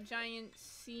is the giant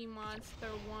sea monster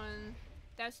one.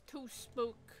 That's too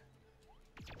spook.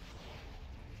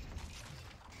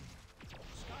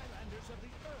 Skylanders of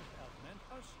the Earth element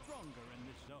are stronger in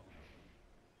this zone.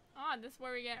 Ah, this is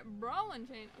where we get Brawling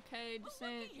Chain. Okay, just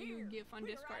sent you GIF on We're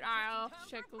Discord. out I'll just in have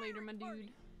to time check for a later, my pirate dude.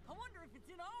 party. I wonder if it's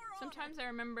in our honor. Sometimes I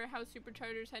remember how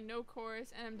Superchargers had no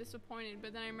cores and I'm disappointed,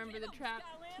 but then I remember the Trap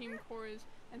Team cores.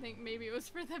 I think maybe it was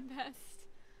for the best.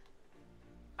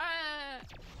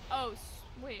 Oh,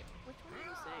 wait, which one did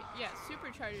you say? Yeah,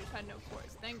 Superchargers had no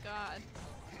cores, thank God.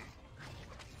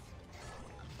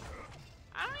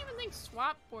 I don't even think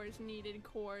Swap Force needed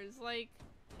cores, like,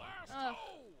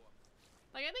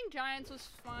 like, I think Giants was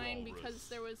fine because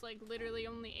there was, like, literally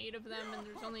only 8 of them and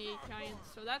there's only 8 Giants,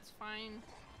 so that's fine.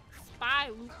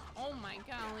 Spyro, oh my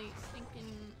golly,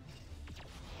 stinking.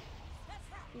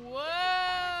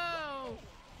 Whoa!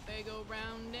 They go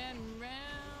round and round.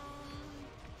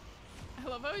 I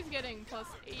love how he's getting +8,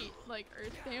 like,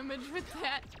 earth damage with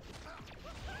that.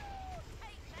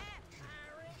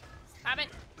 Stop it!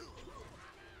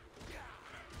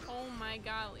 Oh my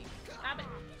golly. Stop it!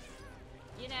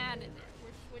 Get out of there.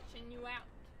 We're switching you out.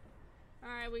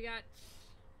 Alright, we got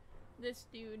this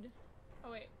dude.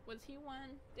 Oh wait, was he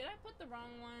one? Did I put the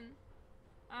wrong one?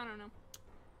 I don't know.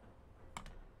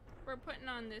 We're putting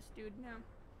on this dude now.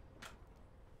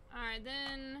 Alright,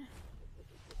 then...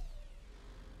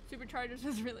 Superchargers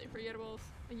is really forgettable.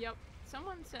 Yep.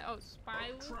 Someone said, oh,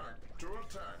 Spyro. To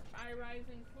attack. Spy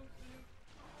Rising.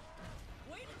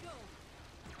 Way to go.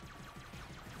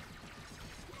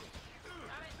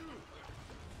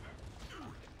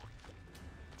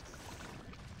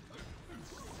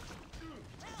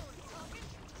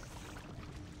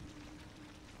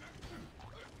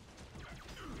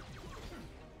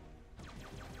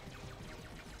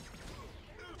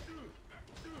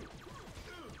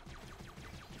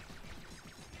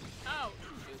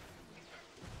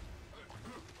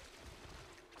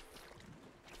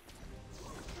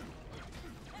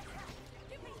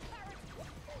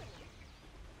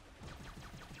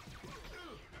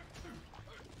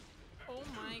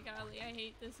 Golly, I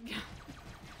hate this guy.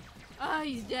 Oh,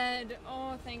 he's dead.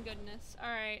 Oh, thank goodness.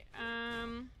 Alright,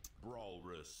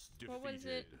 Brawlrus defeated. what was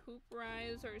it? Hoop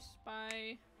Rise or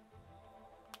Spy?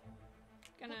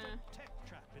 Gonna tech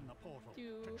trap in the portal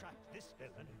do... to trap this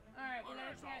villain. Alright, we're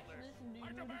gonna catch this dude. I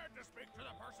demand to speak to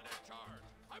the person in charge.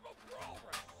 I'm a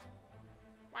Brawlrus.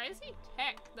 Why is he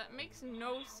tech? That makes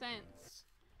no sense.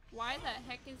 Why the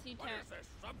heck is he tech? What is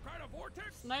this? Some kind of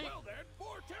vortex? Snipe. Well then,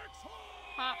 vortex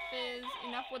Pop Fizz,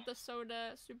 enough with the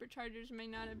soda. Superchargers may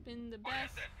not have been the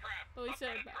best, but we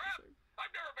said bastard.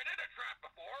 I've never been in a trap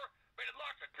before. Been in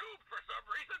lots of tubes for some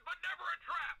reason, but never a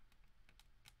trap.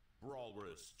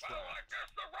 Brawlrus Well, I guess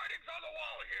the writing's on the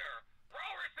wall here.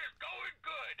 Brawlrus is going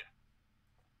good.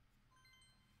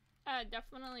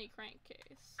 Definitely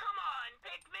Crankcase. Come on,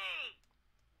 pick me.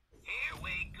 Here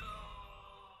we go.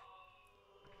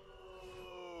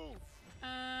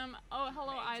 Oh,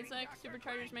 hello Isaac.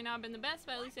 Superchargers may not have been the best,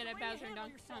 but at least it had Bowser and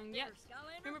Donkey Kong. Yes.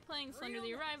 Remember playing Slender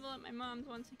the Arrival at my mom's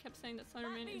once and kept saying that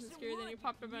Slenderman isn't scary, then he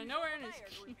popped up out of nowhere and it's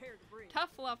tough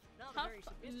luck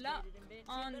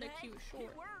on the cue,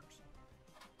 sure.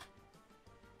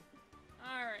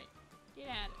 Alright. Get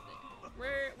out of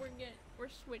there. We're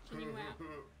switching you out.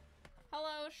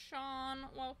 Hello Sean,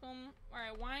 welcome.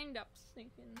 Alright, Wind Up's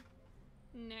thinking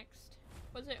next.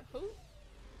 Was it who?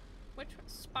 Which one?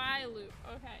 Spy Loop.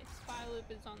 Okay, Spy Loop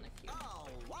is on the queue. Oh,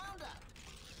 wound up.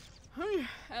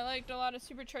 I liked a lot of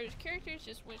Supercharged characters,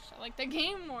 just wish I liked the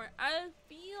game more. I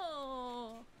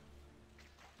feel...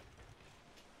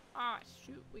 Ah,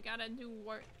 shoot, we gotta do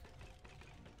work.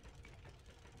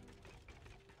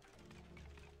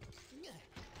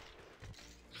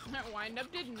 That Wind Up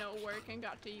did no work and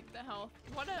got to eat the health.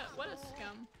 What a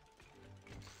scum.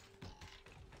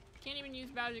 Can't even use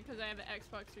Bowser because I have an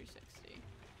Xbox 360.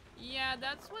 Yeah,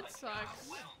 that's what sucks.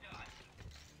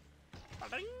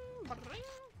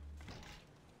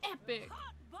 Epic!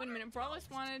 Wait a minute,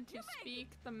 Brawlrus wanted to speak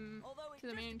to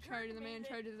the man in charge, and the man in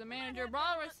charge is the manager.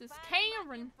 Brawlrus is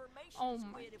Karen! Oh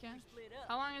my gosh.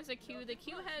 How long is the queue? The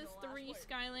queue has 3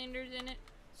 Skylanders in it,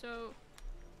 so...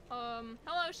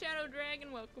 hello Shadow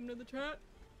Dragon, welcome to the chat.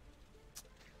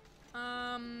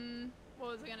 What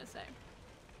was I gonna say?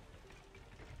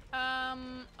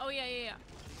 Oh yeah.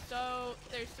 So,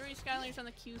 there's 3 Skylanders on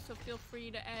the queue, so feel free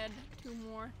to add 2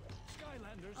 more.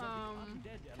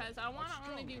 Because I want to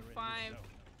only do 5.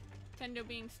 Nintendo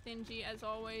being stingy, as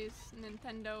always.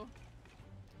 Nintendo.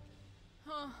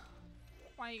 Huh.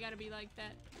 Why you gotta be like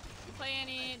that? You play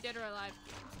any Dead or Alive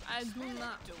games? I do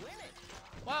not.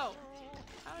 Whoa.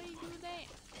 How do you do that?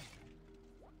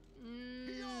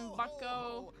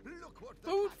 Bucko.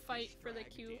 Food fight for the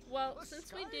queue. Well,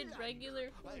 since we did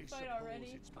regular food fight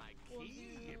already, we'll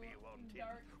do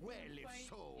dark food fight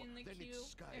in the queue,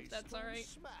 if that's alright.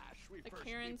 The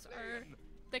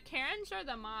Karens are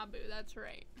the Mabu, that's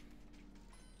right.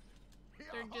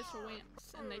 They're just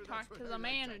wimps, and they talk That's to what the I like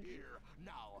to manager. hear.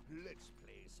 Now, let's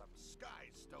play some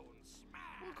Skystone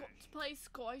Smash. We're going to play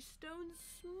Skystone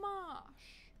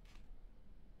Smash.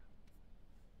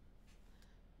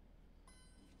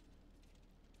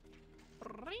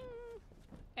 Ring.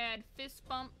 Add fist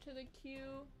bump to the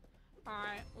queue.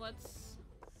 Alright, let's...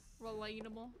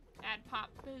 Relatable. Add pop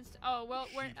fist. Oh, well,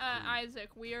 we're, Isaac,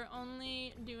 we are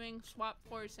only doing swap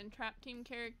force and trap team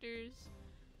characters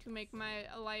to make my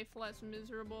life less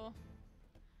miserable.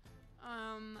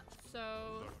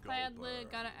 So, sadly,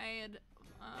 gotta add,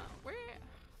 where?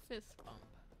 Fist bump.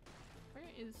 Where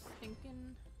is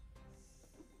thinking?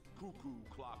 Cuckoo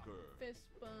Clocker. Fist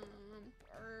bump.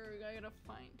 I gotta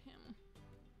find him.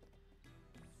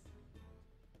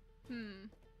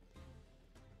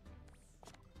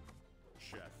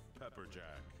 Chef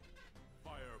Pepperjack.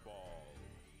 Fireball.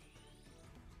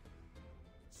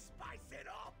 Spice it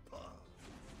up.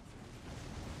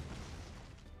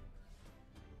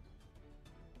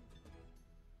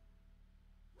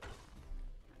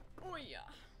 Oh yeah.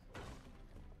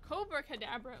 Cobra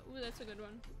Cadabra. Ooh, that's a good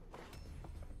one.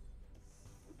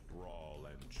 Brawl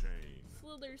and Chain.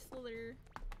 Slither, slither.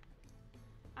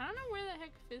 I don't know where the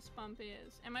heck fist bump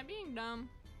is. Am I being dumb?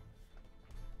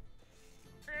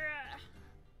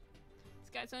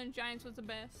 Skystone Giants was the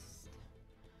best.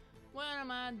 What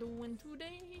am I doing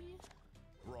today?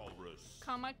 Walrus.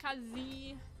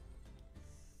 Kamikaze.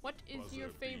 What is your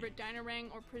Buzzer favorite, beat.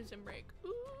 Dynarang or Prison Break?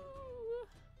 Ooh.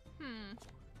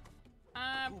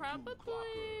 Probably.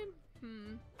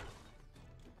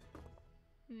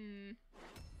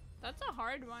 That's a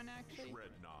hard one, actually.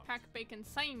 Shredknot. Pack Bacon,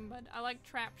 same, but I like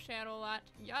Trap Shadow a lot.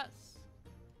 Yes.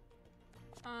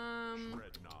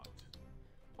 Shredknot.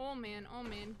 Oh man,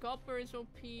 Gulper is OP.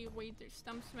 Wait, there's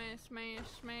Stump Smash, Smash,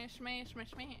 Smash, Smash, Smash,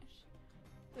 Smash.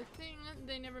 The thing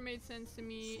that never made sense to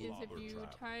me is if Slobber you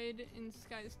Trap. tied in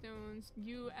Skystones,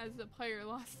 you as the player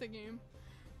lost the game.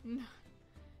 No.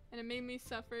 And it made me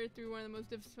suffer through one of the most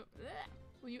difficult.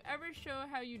 Will you ever show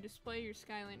how you display your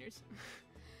Skylanders?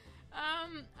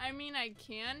 I mean I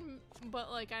can,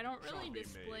 but like I don't really Zombie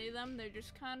display maze. them. They're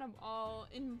just kind of all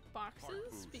in boxes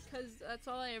boost. because that's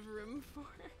all I have room for.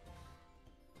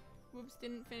 Whoops,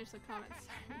 didn't finish the comment,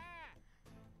 sorry.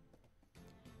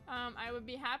 I would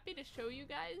be happy to show you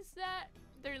guys that.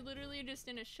 They're literally just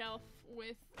in a shelf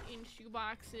in shoe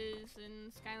boxes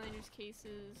and Skylanders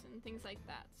cases and things like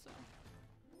that, so.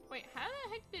 Wait, how the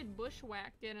heck did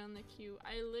Bushwhack get on the queue?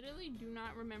 I literally do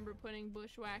not remember putting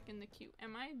Bushwhack in the queue.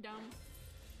 Am I dumb?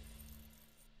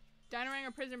 Dynarang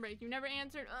or Prison Break? You never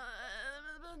answered.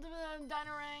 Dynarang.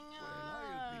 Well,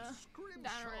 I'll be scrimshawed.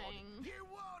 Dynarang. Year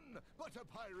one, but a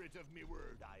pirate of me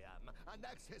word I am, and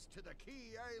access to the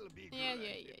key I'll be Yeah.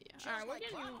 granted. Alright,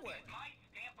 Just like clockwork.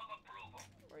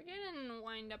 we're getting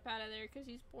wind up out of there because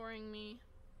he's boring me.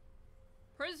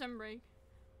 Prison Break.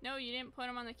 No, you didn't put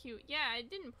him on the queue. Yeah, I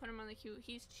didn't put him on the queue.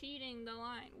 He's cheating the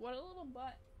line. What a little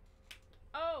butt.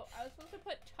 Oh, I was supposed to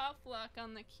put Tough Luck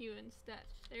on the queue instead.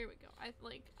 There we go.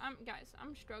 Guys,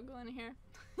 I'm struggling here.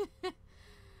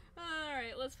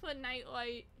 Alright, let's put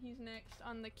Nightlight. He's next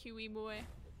on the QE boy.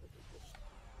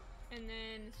 And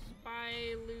then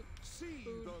Spy, Loop, See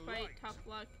Food the Fight, light. Tough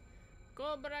Luck.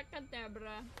 Cobra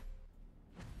Cadabra.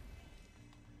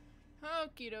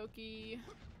 Okie dokie.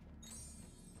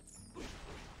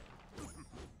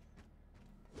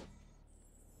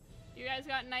 You guys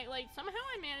got Nightlight. Somehow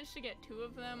I managed to get 2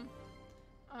 of them.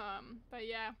 But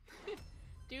yeah.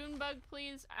 Dunebug,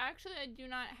 please. Actually, I do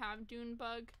not have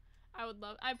Dunebug.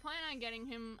 I plan on getting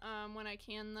him when I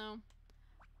can, though.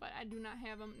 But I do not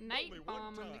have him. Night Only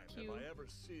Bomb one on time the queue. have I ever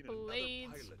seen Blades.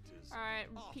 another pilot is Alright,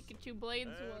 awesome. Pikachu Blades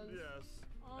was And yes,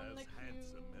 on as the queue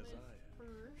handsome as is I am.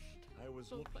 first. I was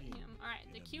So put looking him. Alright,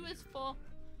 in the a queue is mirror. full.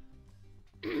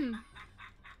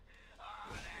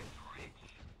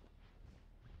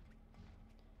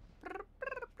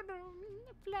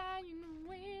 Flying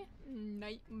away.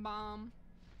 Night Bomb.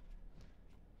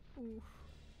 Oof.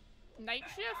 Night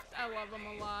Shift, I love him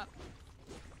a lot.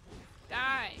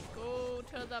 Die. Go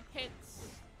to the pits.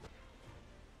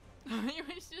 He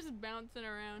was just bouncing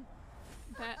around.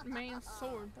 Batman's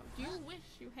sword. Do you wish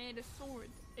you had a sword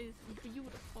as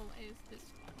beautiful as this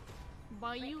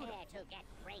one? Beautiful. Prepare to get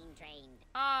brain drained.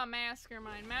 Ah,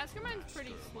 Mastermind. Mastermind's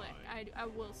pretty slick, I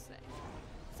will say.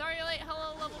 Sorry you're late.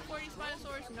 Hello, level 40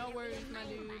 Spinosaurus. No worries, my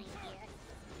dude.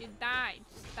 You died.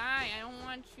 Just die. I don't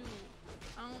want you.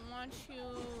 I don't want you.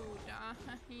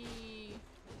 Die.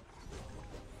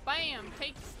 Bam!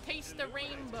 Taste the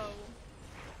rainbow.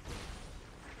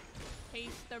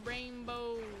 Taste the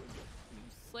rainbow. You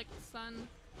slick son.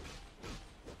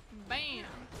 Bam!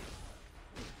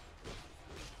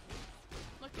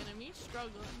 Look looking at me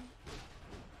struggling.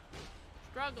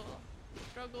 Struggle.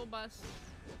 Struggle bus.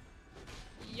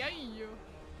 Yeah.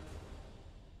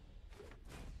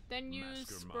 Then use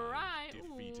Spry.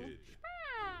 Ooh.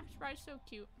 Spry's so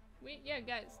cute. Wait, yeah,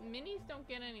 guys, minis don't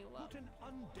get any love. Put an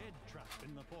undead trap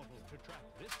in the portal to trap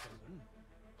this villain.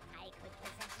 I could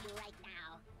possess you right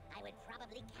now. I would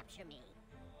probably capture me.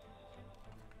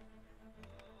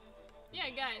 Yeah,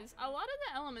 guys, a lot of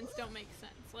the elements don't make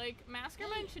sense. Like,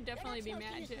 Mastermind should definitely be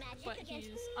magic, but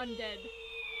he's undead.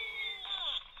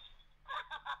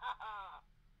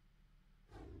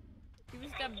 He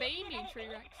was the baby T-Rex.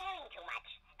 Caring too much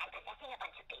and possessing a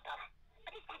bunch of people.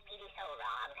 But is that really so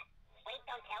wrong? Wait,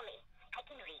 don't tell me. I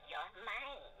can read your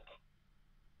mind.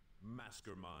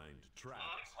 Mastermind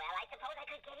traps. Well, I suppose I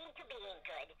could get into being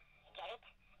good. Get it?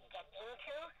 Get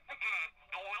into?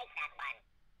 I like that one.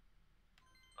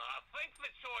 I think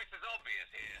the choice is obvious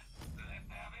here. Let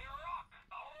there be a rock.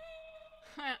 Oh.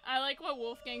 I like what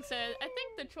Wolfgang said. I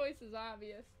think the choice is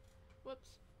obvious.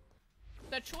 Whoops.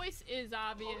 The choice is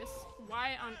obvious.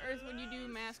 Why on earth would you do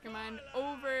Mastermind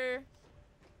over,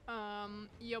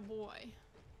 your boy?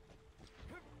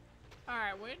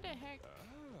 Alright, where the heck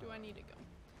do I need to go?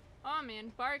 Oh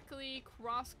man, Barkley,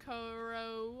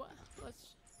 Crosscoro.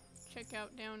 Let's check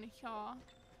out down here.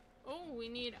 Oh,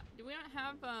 do we not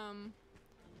have,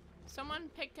 someone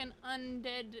pick an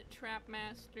undead trap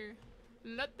master.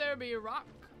 Let there be rock.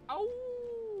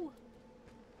 Oh!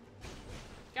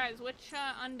 Guys, which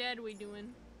undead we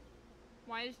doing?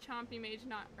 Why is Chompy Mage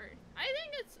not Earth? I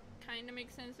think it's kind of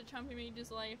makes sense that Chompy Mage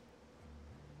is life.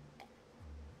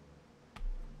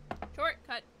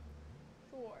 Shortcut.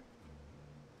 Sure.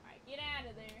 Alright, get out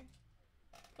of there.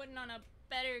 Putting on a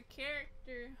better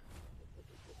character.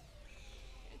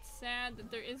 It's sad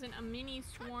that there isn't a mini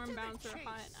swarm bouncer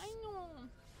hut. I know.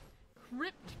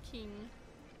 Crypt King.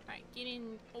 Alright, get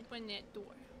in. Open that door.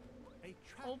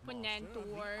 Open that door.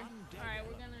 Alright,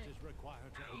 we're gonna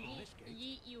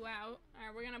yeet you out.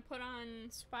 Alright, we're gonna put on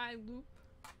Spy Loop.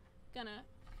 Gonna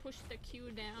push the Q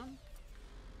down.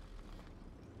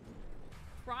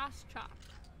 Cross chop.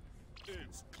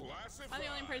 It's classified. I'm the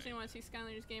only person who wants to see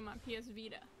Skylanders game on PS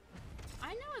Vita.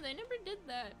 I know, they never did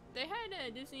that. They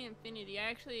had Disney Infinity. I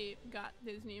actually got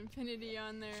Disney Infinity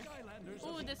on there.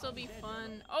 Oh, this will be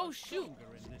fun. Oh, shoot.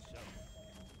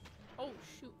 Oh,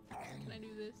 shoot. Can I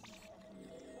do this?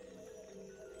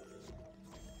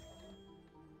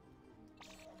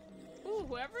 Ooh,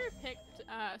 whoever picked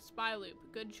Spy Loop,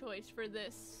 good choice for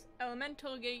this.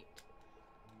 Elemental Gate.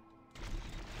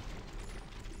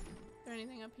 Is there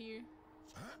anything up here?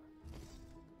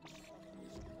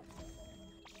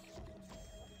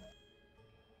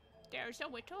 There's a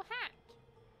little hat.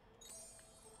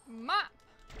 Mop!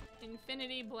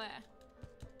 Infinity Blah.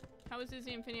 How was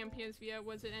Disney Infinity on PS Vita?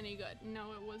 Was it any good?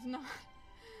 No, it was not.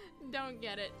 Don't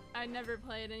get it. I never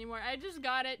play it anymore. I just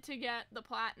got it to get the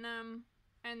platinum,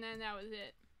 and then that was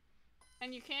it.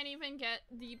 And you can't even get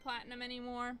the platinum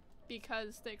anymore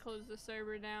because they closed the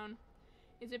server down.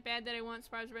 Is it bad that I want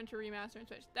Spyro's Adventure Remaster on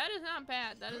Switch? That is not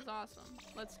bad. That is awesome.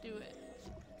 Let's do it.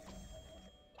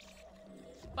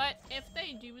 But if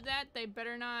they do that, they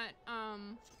better not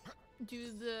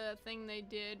do the thing they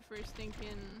did for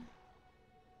stinking...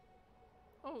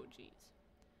 Oh, jeez.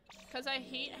 Because I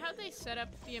hate how they set up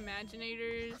the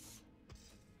Imaginators.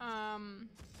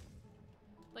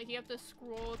 Like, you have to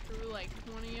scroll through, like,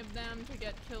 20 of them to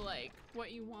get to, like,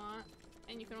 what you want.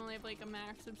 And you can only have, like, a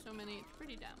max of so many. It's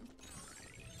pretty dumb.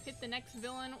 Hit the next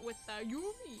villain with the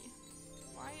Toowiimii.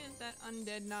 Why is that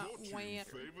undead not wet?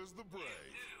 Favors the brave.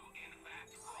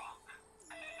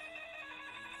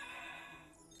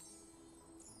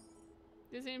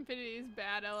 Disney Infinity is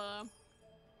bad, LOL.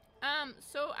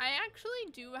 So I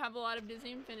actually do have a lot of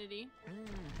Disney Infinity.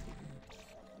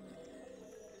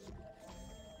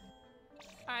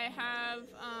 I have,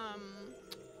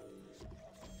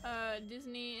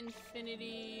 Disney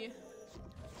Infinity.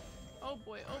 Oh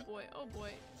boy, oh boy, oh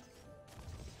boy.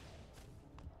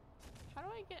 How do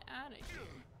I get out of here?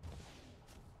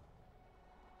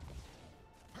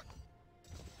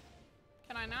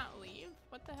 Can I not leave?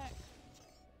 What the heck?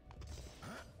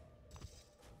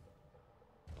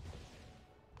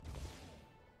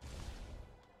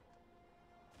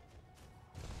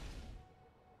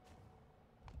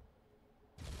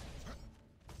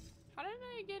 How did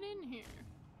I get in here?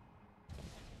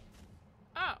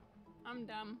 Oh, I'm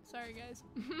dumb. Sorry, guys.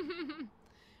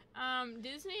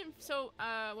 Disney, so,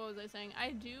 what was I saying?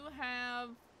 I do have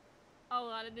a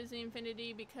lot of Disney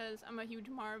Infinity because I'm a huge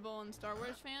Marvel and Star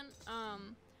Wars fan.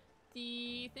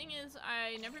 The thing is,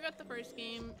 I never got the first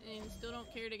game and still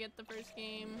don't care to get the first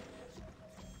game.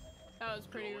 That was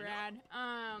pretty rad.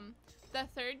 The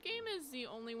third game is the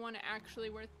only one actually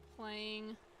worth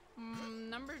playing.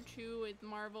 Number 2 with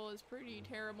Marvel is pretty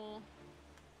terrible.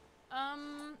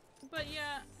 But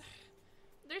yeah,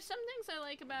 there's some things I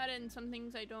like about it and some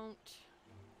things I don't.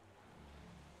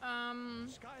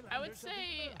 I would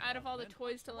say out of all the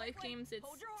Toys to Life games, it's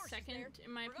second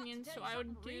in my opinion, so I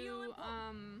would do,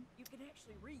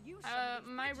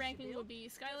 my ranking would be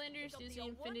Skylanders, Disney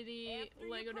Infinity,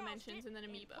 Lego Dimensions, and then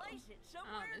Amiibo,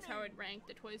 is how I'd rank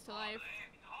the Toys to Life.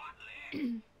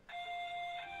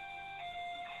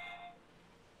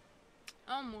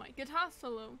 Oh my, guitar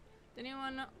solo. Did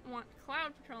anyone want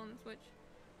Cloud Patrol on the Switch?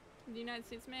 The United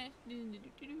States Smash.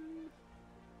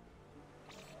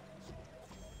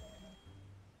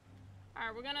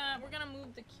 Alright, we're gonna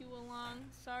move the queue along.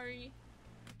 Sorry.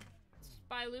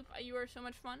 Spy Loop, you are so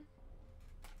much fun.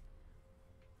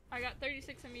 I got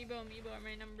 36 Amiibo. Amiibo are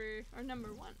my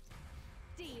number 1.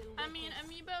 I mean,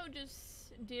 Amiibo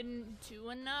just didn't do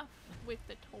enough with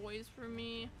the toys for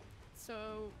me,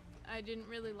 so I didn't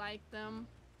really like them.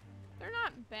 They're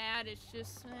not bad, it's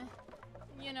just,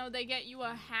 you know, they get you a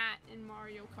hat in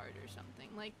Mario Kart or something.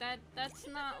 Like, that's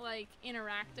not, like,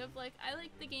 interactive. Like, I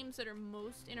like the games that are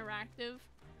most interactive,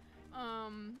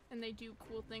 and they do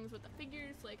cool things with the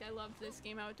figures. Like, I love this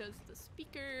game, how it does the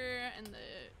speaker and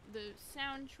the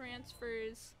sound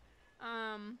transfers.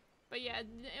 But yeah,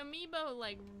 the Amiibo,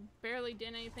 like, barely did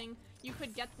anything. You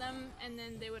could get them, and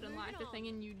then they would unlock the thing,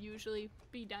 and you'd usually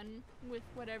be done with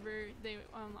whatever they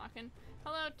were unlocking.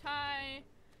 Hello, Ty.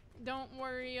 Don't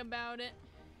worry about it.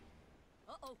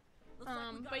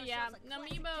 But yeah,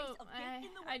 Amiibo,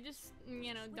 I just,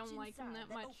 you know, don't like them that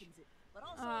much.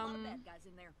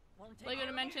 Lego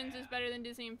Dimensions is better than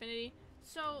Disney Infinity.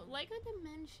 So, Lego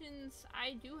Dimensions,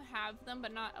 I do have them,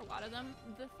 but not a lot of them.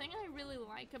 The thing I really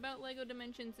like about Lego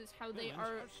Dimensions is how they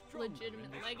are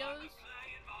legitimate Legos.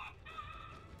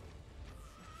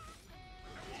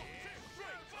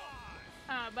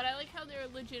 But I like how they're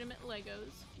legitimate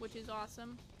Legos, which is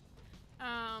awesome.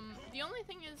 The only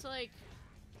thing is, like,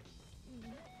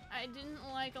 I didn't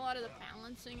like a lot of the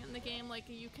balancing in the game. Like,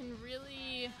 you can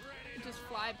really just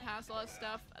fly past a lot of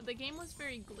stuff. The game was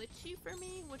very glitchy for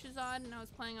me, which is odd, and I was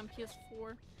playing on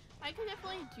PS4. I could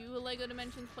definitely do a Lego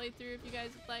Dimensions playthrough if you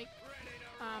guys would like.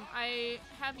 I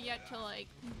have yet to, like,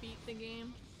 beat the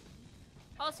game.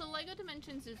 Also, Lego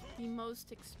Dimensions is the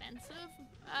most expensive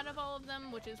out of all of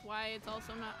them, which is why it's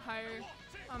also not higher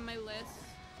on my list.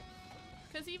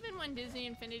 Because even when Disney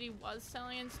Infinity was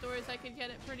selling in stores, I could get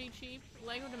it pretty cheap.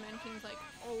 Lego Dimensions, like,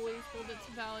 always hold its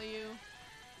value,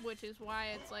 which is why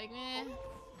it's like, eh.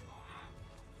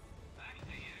 Back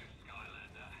to you,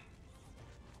 Skylander.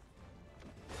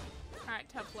 Alright,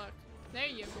 tough luck. There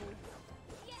you go.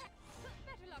 Yeah,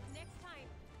 better luck next time.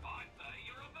 I say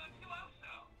you're a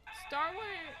virtuoso. Star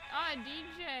Wars,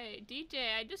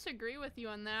 DJ, I disagree with you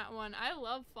on that one. I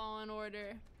love Fallen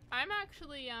Order. I'm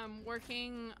actually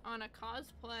working on a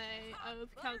cosplay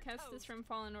of Cal Kestis from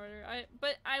Fallen Order.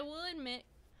 But I will admit,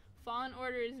 Fallen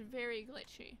Order is very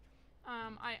glitchy.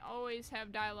 I always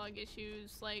have dialogue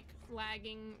issues, like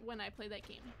lagging when I play that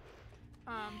game.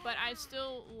 But I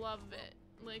still love it.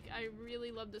 Like, I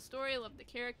really love the story, love the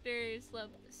characters, love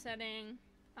the setting.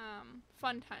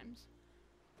 Fun times.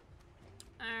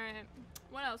 Alright,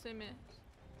 what else I missed?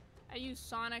 I use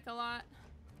Sonic a lot.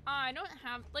 I don't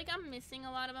have, like, I'm missing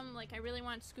a lot of them. Like, I really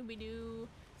want Scooby-Doo,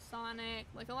 Sonic,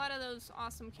 like, a lot of those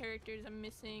awesome characters I'm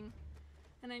missing.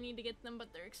 And I need to get them,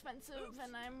 but they're expensive,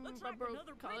 and I'm a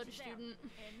broke college student.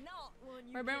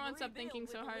 My brain won't stop thinking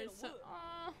so hard. So,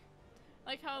 aww.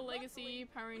 Like how Legacy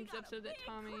Power Rangers episode that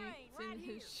Tommy is in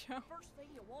his show.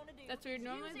 That's weird.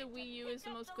 Normally the Wii U is the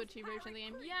most glitchy version of the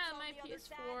game. Yeah, my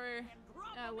PS4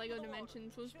 Lego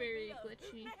Dimensions was very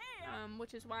glitchy,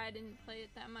 which is why I didn't play it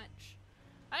that much.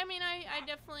 I mean, I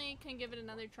definitely can give it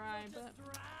another try, but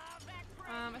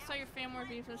I saw your fan work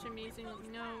being such amazing. Let me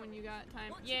know when you got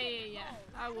time. Yeah,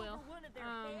 I will.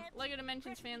 Lego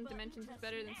Dimensions fan, Dimensions is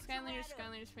better than Skylanders.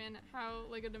 Skylanders fan, how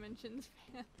Lego Dimensions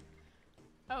fan.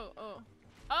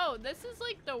 Oh, this is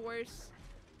like the worst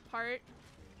part.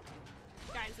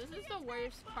 Guys, this is the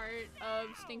worst part of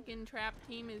Stinkin' Trap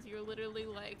Team, is you're literally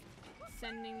like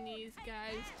sending these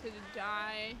guys to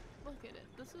die. Look at it.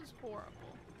 This is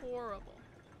horrible. Horrible.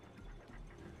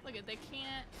 Look at, they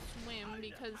can't swim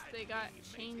because they got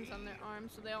chains on their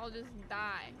arms, so they all just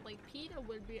die. Like, PETA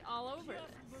would be all over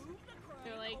this.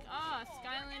 They're like,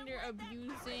 Skylander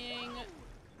abusing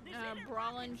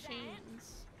brawling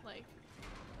chains. Like,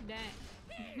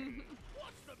 dang.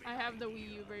 I have the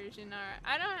Wii U version.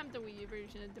 I don't have the Wii U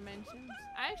version of Dimensions.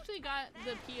 I actually got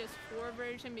the PS4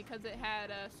 version because it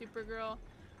had Supergirl,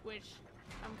 which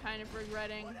I'm kind of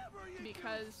regretting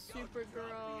because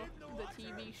Supergirl, the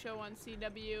TV show on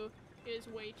CW, is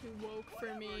way too woke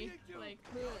for me. Like,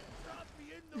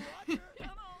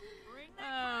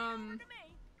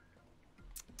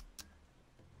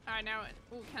 Alright, now,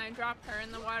 ooh, can I drop her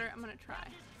in the water? I'm gonna try.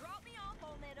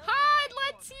 Ha! It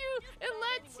lets you! It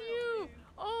lets you!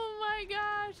 Oh my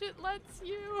gosh, it lets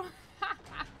you!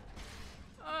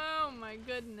 Oh my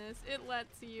goodness, it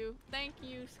lets you. Thank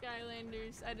you,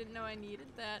 Skylanders. I didn't know I needed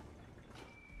that.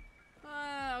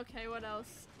 Okay, what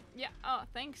else? Yeah, oh,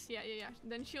 thanks. Yeah.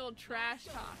 Then she'll trash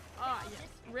talk. Oh, yes.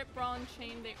 Rip, Brawl, and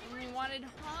Chain, they only wanted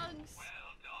hugs.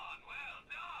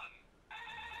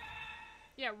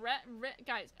 Yeah,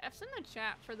 guys, F's in the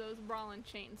chat for those Brawl and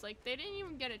Chains. Like, they didn't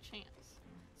even get a chance.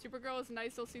 Supergirl was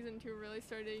nice till season 2 really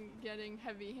started getting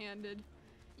heavy-handed.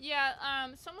 Yeah,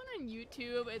 someone on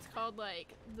YouTube, it's called,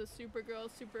 like, the Supergirl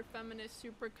Super Feminist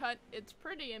Supercut. It's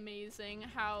pretty amazing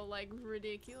how, like,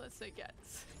 ridiculous it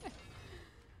gets.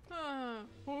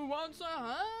 Who wants a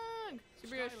hug?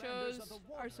 Superhero shows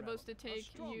are supposed to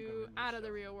take you out of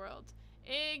the real world.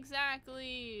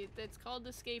 Exactly! That's called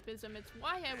escapism. It's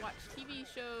why I watch TV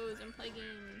shows and play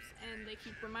games, and they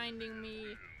keep reminding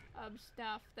me of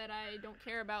stuff that I don't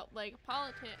care about, like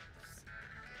politics.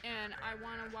 And I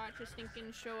want to watch a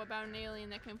stinking show about an alien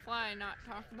that can fly, not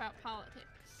talk about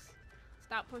politics.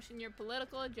 Stop pushing your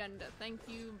political agenda. Thank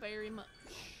you very much.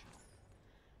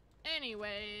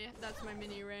 Anyway, that's my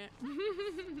mini rant.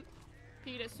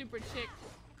 PETA Super Chick,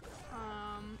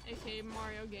 aka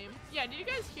Mario game. Yeah, did you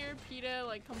guys hear PETA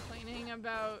like complaining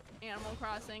about Animal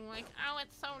Crossing? Like, oh,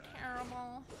 it's so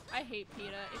terrible. I hate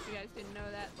PETA, if you guys didn't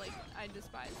know that. Like, I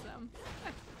despise them.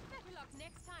 Better luck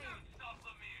next time.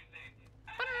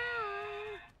 I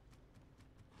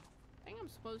think I'm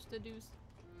supposed to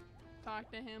talk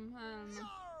to him. I don't know.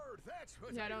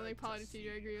 Yeah, I don't think politics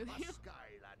teacher agree with you.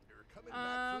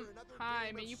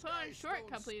 Hi, may you put on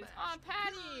shortcut, please? Aw,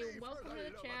 Patty! Welcome to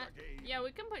the chat. Yeah,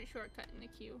 we can put shortcut in the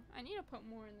queue. I need to put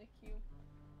more in the queue.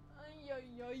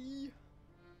 Ay.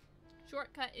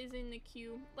 Shortcut is in the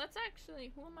queue. Let's actually,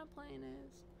 who am I playing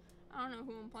as? I don't know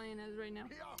who I'm playing as right now.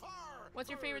 What's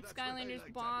your favorite Skylanders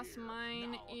boss?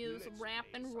 Mine is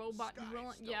Rappin' Robot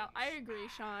Drill. Yeah, I agree,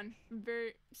 Sean.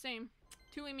 Same.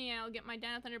 Toowiimii, I'll get my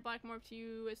Dana Thunder Black Morph to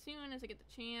you as soon as I get the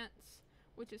chance,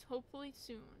 which is hopefully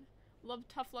soon. Love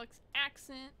Tough Luck's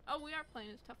accent. Oh, we are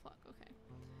playing as Tough Luck. Okay.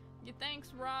 Yeah,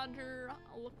 thanks, Roger.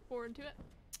 I'll look forward to it.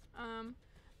 I'm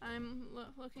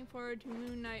looking forward to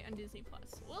Moon Knight on Disney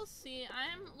Plus. We'll see.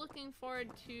 I'm looking forward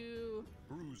to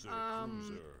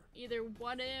either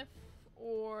What If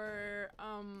or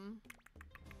I'm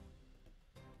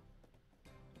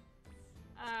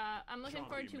looking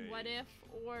forward to What If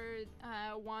or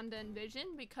Wanda and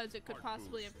Vision because it could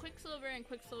possibly have Quicksilver, and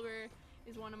Quicksilver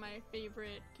is one of my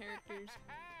favorite characters.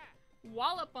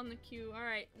 Wallop on the queue.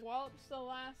 Alright, Wallop's the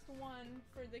last one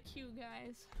for the queue,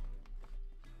 guys.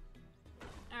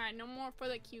 Alright, no more for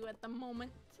the queue at the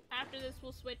moment. After this,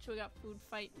 we'll switch. We got Food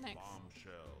Fight next.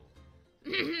 Bombshell.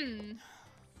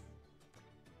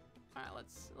 Alright,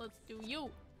 let's do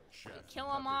you. Kill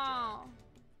them all.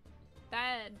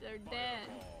 Dead. They're dead.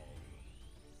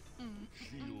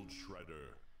 Shield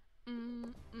Shredder.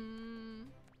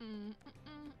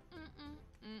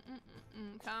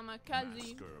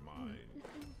 Kamikaze.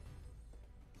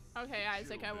 Okay,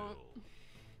 Isaac, I won't.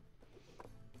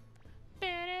 The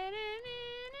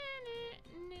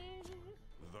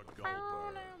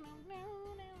Gulper.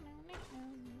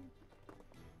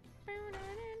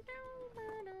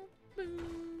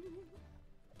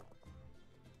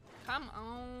 Come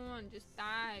on, just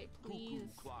die, please.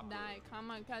 Die,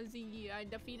 Kamikaze. I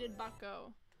defeated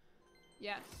Bucko.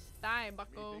 Yes, die,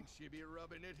 Bucko.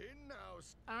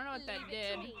 I don't know what that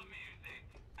did.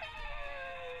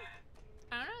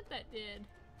 I don't know what that did.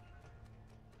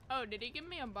 Oh, did he give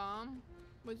me a bomb?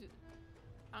 Was it?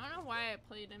 I don't know why I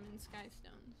played him in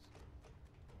Skystones.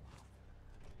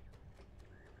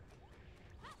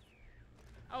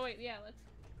 Oh wait, yeah, let's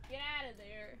get out of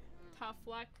there. Tough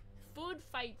Luck. Food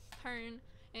Fight's turn,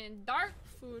 and Dark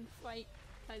Food Fight,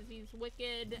 because he's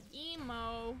wicked,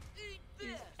 emo,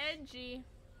 he's edgy.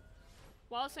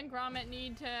 Wallace and Gromit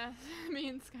need to be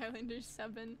in Skylanders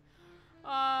 7.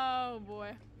 Oh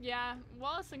boy. Yeah,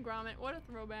 Wallace and Gromit, what a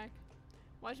throwback.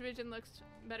 Watch Vision looks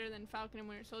better than Falcon and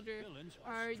Winter Soldier.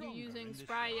 Are you using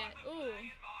Spry yet? Ooh.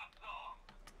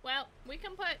 Well, we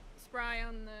can put Spry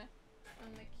on the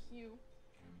queue.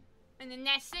 And then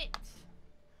that's it.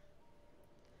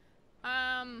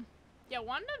 Yeah,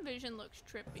 WandaVision looks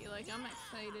trippy. Like, I'm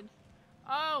excited.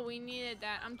 Oh, we needed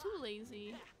that. I'm too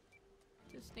lazy.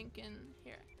 Just thinking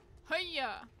here.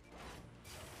 Hiya!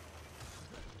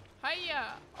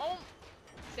 Hiya! Oh,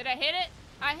 did I hit it?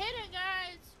 I hit it,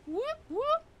 guys! Whoop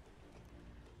whoop!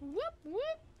 Whoop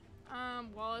whoop!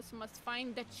 Wallace must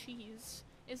find the cheese.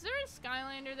 Is there a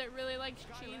Skylander that really likes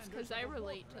cheese? Because I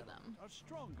relate to them.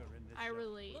 I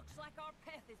relate. Looks like our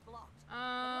path is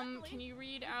blocked. Can you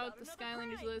read out the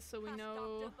Skylanders list so we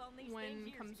know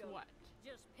when comes what?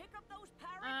 Just pick up those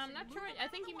parrots. Not sure. I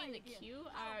think you mean the queue.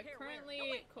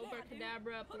 Currently, Cobra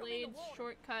Kadabra, Blades,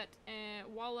 Shortcut,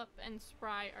 and Wallop, and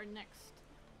Spry are next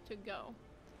to go.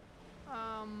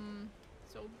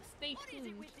 So stay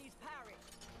tuned.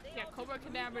 Yeah, Cobra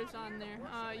Kadabra's on there.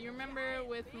 You remember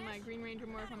with my Green Ranger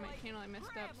morph on my channel, I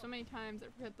messed up so many times I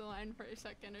forgot the line for a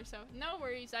second or so. No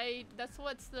worries. That's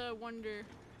what's the wonder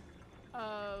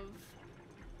of,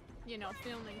 you know,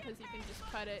 filming, because you can just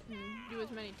cut it and do as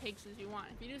many takes as you want.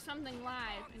 If you do something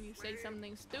live and you say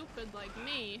something stupid like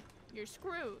me, you're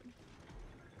screwed.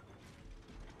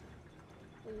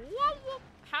 Whoa.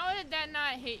 How did that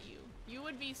not hit you? You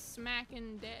would be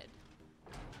smacking dead.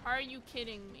 Are you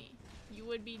kidding me? You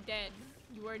would be dead.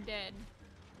 You are dead.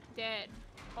 Dead.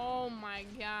 Oh my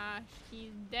gosh.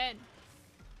 He's dead.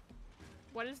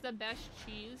 What is the best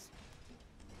cheese?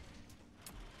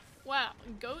 Well,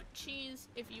 goat cheese,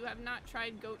 if you have not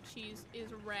tried goat cheese,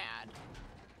 is rad.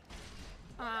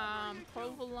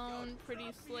 Provolone,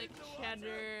 pretty slick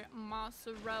cheddar,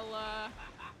 mozzarella.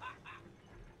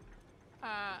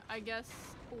 I guess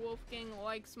Wolfgang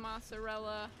likes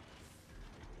mozzarella.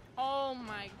 Oh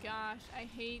my gosh, I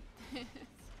hate this.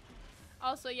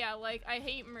 Also, yeah, like, I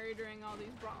hate murdering all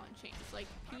these brawling chains. Like,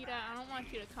 PETA, I don't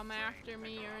want you to come after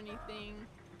me or anything.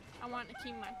 I want to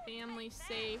keep my family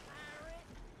safe.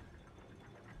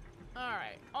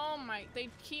 Alright, oh my, they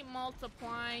keep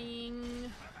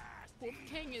multiplying.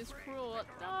 Wolfgang is cruel.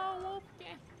 Oh,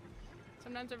 Wolfgang.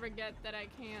 Sometimes I forget that I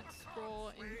can't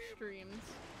scroll in streams.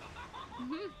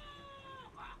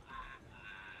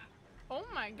 Oh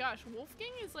my gosh,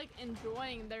 Wolfgang is like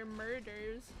enjoying their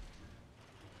murders.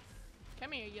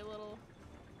 Come here, you little...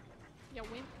 You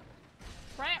wimp.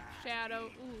 Trap Shadow.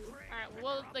 Ooh. Alright,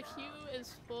 well, the queue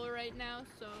is full right now,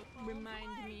 so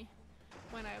remind me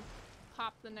when I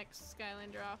pop the next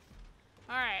Skylander off.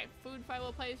 Alright, food fight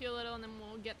will play with you a little and then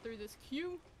we'll get through this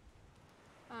queue.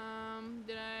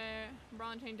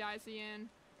 Brawling Chain dies again.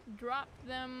 Drop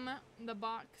them, the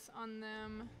box on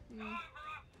them.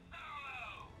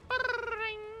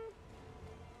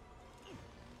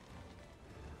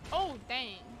 Oh,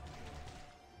 dang.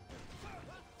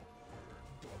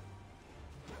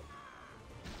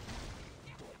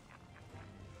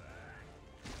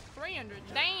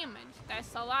 $300 damage.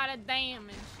 That's a lot of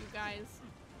damage, you guys.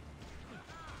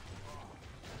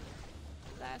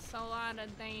 That's a lot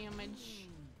of damage.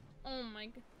 Oh my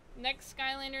god. Next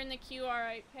Skylander in the queue.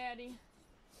 Alright, Patty.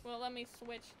 Well, let me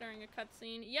switch during a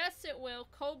cutscene. Yes, it will.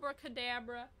 Cobra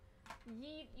Kadabra.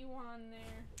 Yeet you on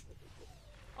there.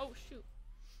 Oh, shoot.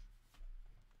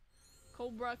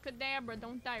 Cobra Kadabra.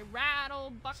 Don't die.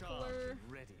 Rattle, buckler.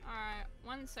 Alright,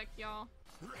 one sec, y'all.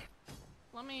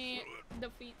 Let me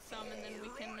defeat some and then we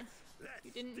can...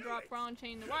 You didn't drop Raw and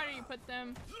Chain in the water. You put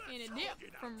them in a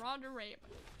dip from Raw to Rape.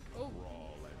 Oh.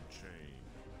 Brawl and Chain.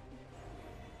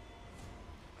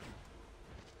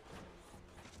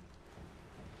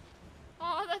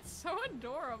 Oh, that's so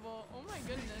adorable. Oh my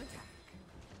goodness.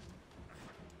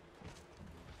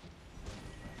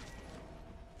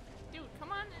 Dude,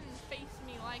 come on and face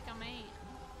me like a man.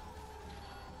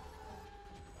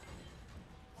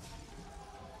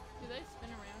 Do they spin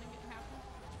around and get happy?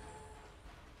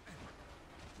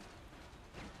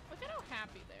 Look at how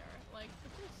happy they are. Like,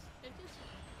 it just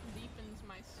deepens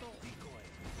my soul.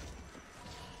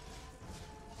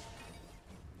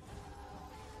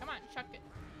 Come on, chuck it.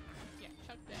 Yeah,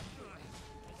 chuck that.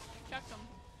 Chuck them.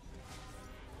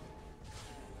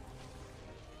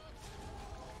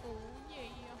 Oh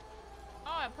yeah.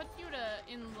 Oh, I put you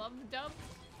in love dub.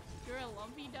 You're a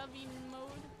lovey-dovey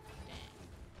mode. Dang.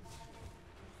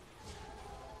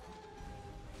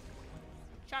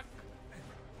 Chuck.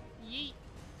 Yeet.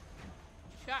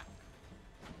 Chuck.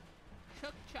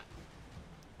 Chuck chuck.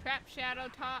 Trap Shadow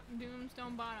top,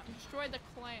 Doomstone bottom. Destroy the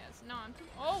class. No, I'm too.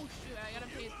 Oh shoot, I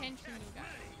gotta pay attention, you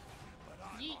guys.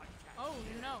 Yeet. Oh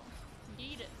no.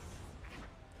 Yeetus.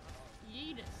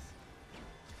 Yeetus.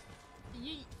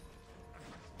 Yeet.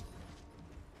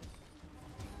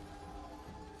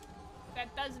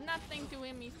 That does nothing to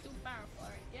him, he's too powerful.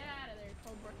 Alright, get out of there,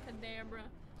 Cobra Kadabra.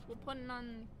 We'll put it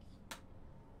on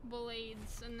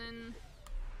Blades, and then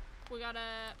we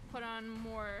gotta put on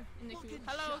more in the queue.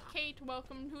 Hello, Kate,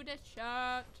 welcome to the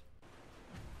shot.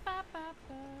 Ba, ba,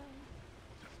 ba.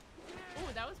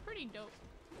 Ooh, that was pretty dope.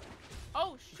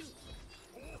 Oh, shoot.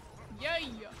 Yeah!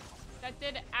 That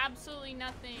did absolutely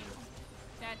nothing.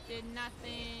 That did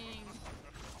nothing.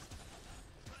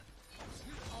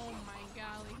 Oh my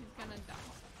golly, he's gonna die.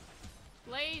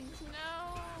 Blades,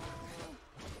 no!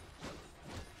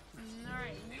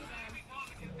 Alright.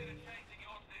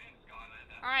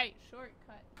 Alright,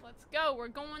 shortcut. Let's go. We're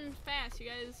going fast, you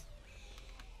guys.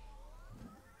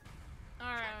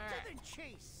 Alright. Cut to the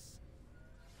chase.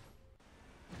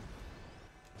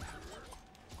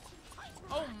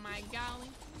 Oh my golly.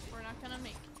 We're not gonna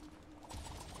make it.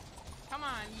 Come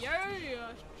on.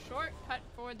 Yeah! Shortcut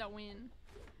for the win.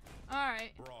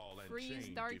 Alright. Freeze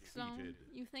Dark Zone.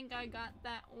 You think I got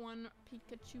that one,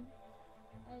 Pikachu?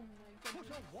 Oh my goodness.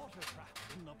 Put a water trap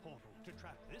in the portal to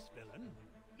trap this villain.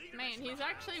 Man, he's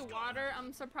actually water.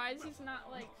 I'm surprised he's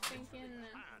not like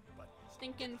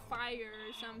stinking fire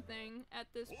or something at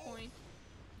this point.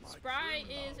 Spry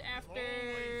is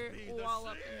after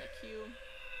Wallop in the queue.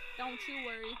 Don't you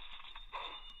worry.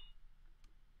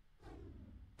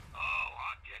 Oh,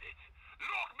 I get it.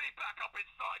 Lock me back up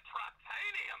inside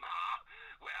Traptanium, huh?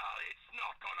 Well, it's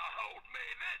not gonna hold me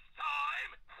this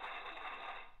time.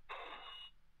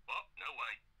 Oh, no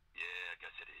way. Yeah, I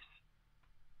guess it is.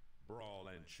 Brawl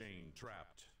and chain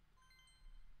trapped.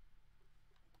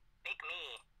 Pick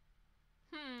me.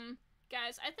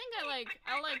 Guys, I think I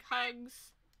like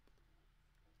hugs.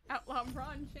 Outlaw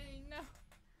Brawn Chain, no.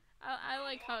 I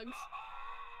like hugs.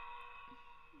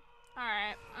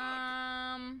 Alright,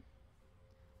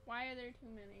 why are there too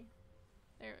many?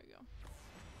 There we go.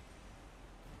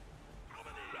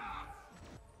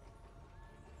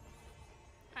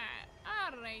 Alright,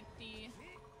 alrighty.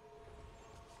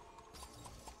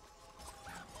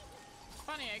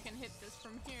 Funny I can hit this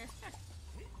from here.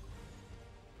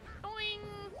 Boing!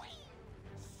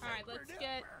 Alright, let's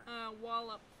get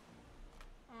Wallop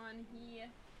on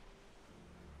here.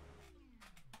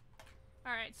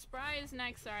 Alright, Spry is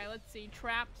next. Alright, let's see.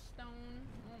 Trapstone.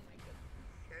 Oh my goodness.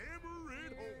 Hammer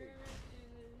it home. Where is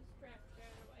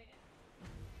Trapstone?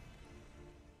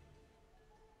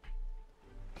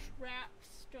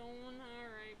 Trapstone.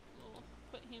 Alright, we'll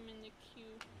put him in the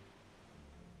queue.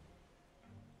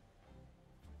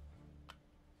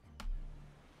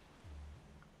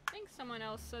 I think someone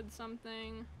else said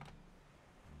something.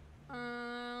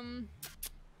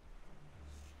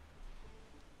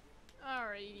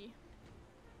 Alrighty.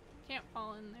 Can't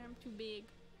fall in there, I'm too big.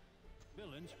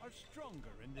 Villains are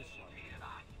stronger in this one.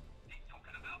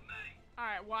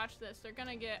 Alright, watch this. They're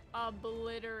gonna get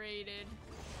obliterated.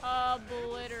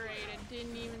 Obliterated.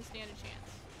 Didn't even stand a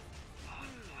chance.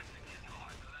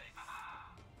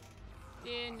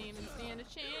 Didn't even stand a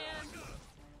chance.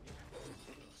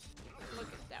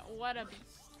 Look at that. What a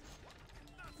beast.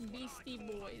 Beastie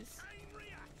boys.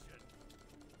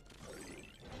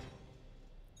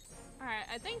 Alright,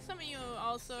 I think some of you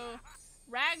also...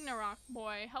 Ragnarok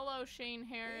boy. Hello, Shane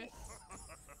Harris.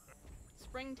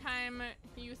 Springtime.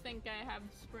 You think I have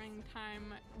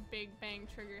springtime Big Bang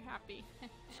Trigger happy.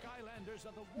 Skylanders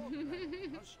are the Walpole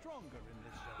are stronger in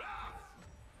this zone.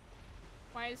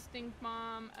 Why is Stink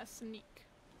Bomb a sneak?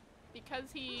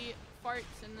 Because he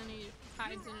farts and then he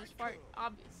hides in his fart,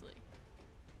 obviously.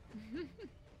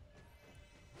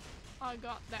 I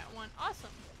got that one.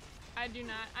 Awesome. I do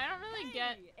not. I don't really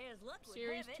get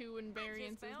Series 2 and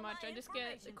variants as much. I just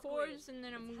get the cores and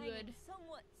then I'm good.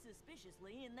 Somewhat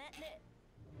suspiciously in that net.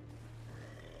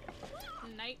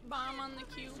 Night Bomb on the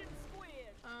queue.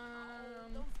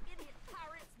 Those idiot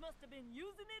pirates must have been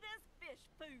using it as fish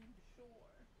food.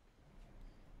 Sure.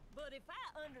 But if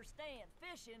I understand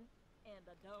fishing, and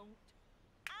I don't,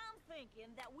 I'm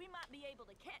thinking that we might be able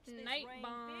to catch this Night rain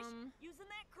Bomb. fish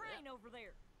using that crane over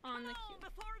there. On the Come queue.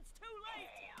 before it's too late.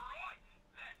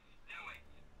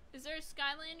 Is there a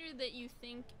Skylander that you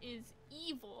think is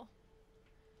evil?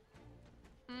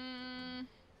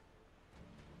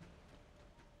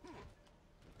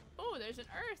 Oh, there's an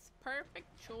Earth. Perfect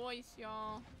choice,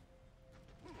 y'all.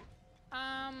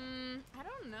 I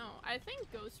don't know. I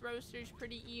think Ghost Roaster's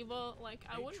pretty evil. Like,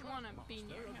 I wouldn't want to be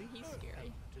near him. He's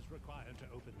scary. Is required to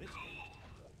open this gate.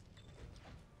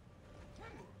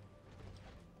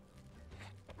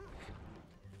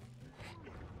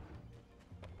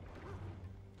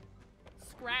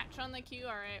 Scratch on the queue.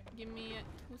 Alright, give me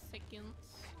 2 seconds.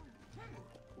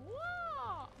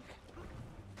 Whoa!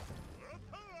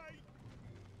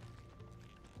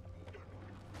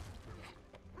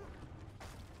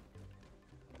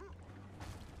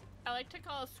 I like to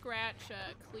call Scratch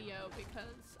Cleo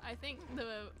because I think I don't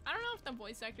know if the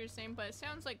voice actor is the same, but it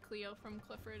sounds like Cleo from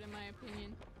Clifford in my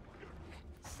opinion.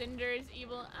 Cinder is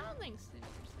evil. I don't think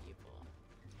Cinder's evil.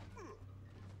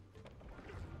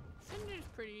 Cinder's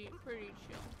pretty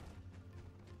chill.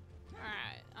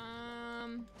 Alright,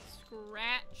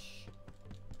 Scratch.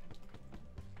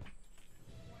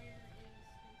 Where is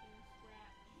stinking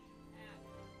Scratch at?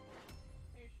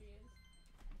 There she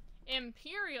is.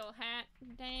 Imperial hat?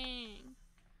 Dang.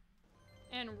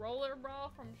 And Roller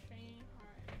Brawl from Shane.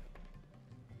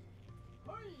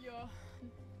 Alright. Hiya.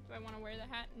 Do I want to wear the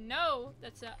hat? No!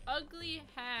 That's an ugly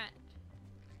hat.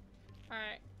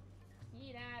 Alright.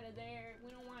 Get out of there.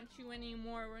 We don't want you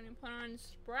anymore. We're gonna put on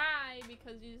Spry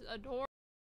because he's adorable.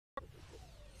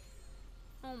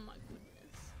 Oh my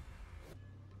goodness.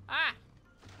 Ah!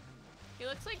 He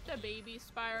looks like the baby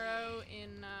Spyro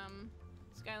in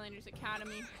Skylanders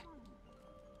Academy.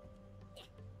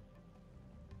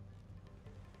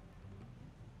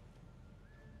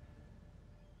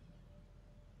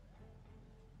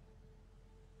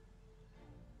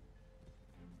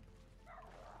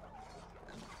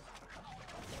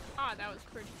 Ah, that was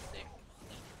pretty sick.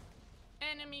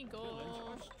 Enemy goal.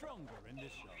 Villains are stronger in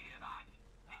this show.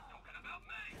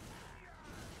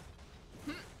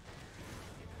 Am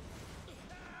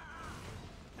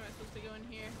I supposed to go in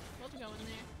here? We'll go in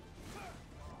there.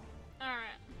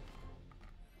 Alright.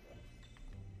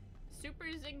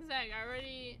 Super Zigzag. I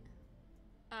already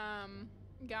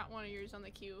got one of yours on the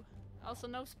queue. Also,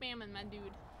 no spamming, my dude.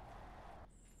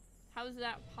 How is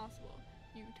that possible?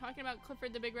 You talking about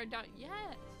Clifford the Big Red Dog? Yes!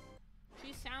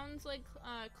 She sounds like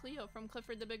Cleo from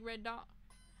Clifford the Big Red Dog.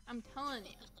 I'm telling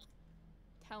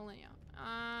you.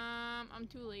 I'm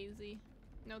too lazy.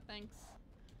 No thanks.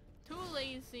 Too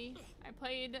lazy. I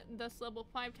played this level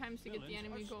 5 times to get the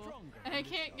enemy goal. And I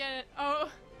can't get it.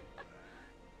 Oh.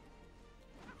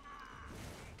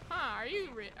 Huh, are you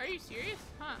serious?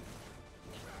 Huh.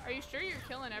 Are you sure you're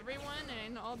killing everyone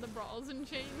and all the brawls and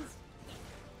chains?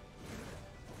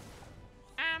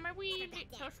 I'm a wee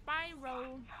little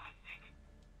Spyro.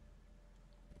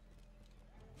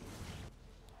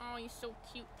 Oh, he's so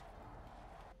cute.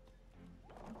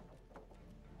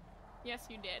 Yes,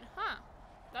 you did. Huh.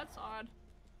 That's odd.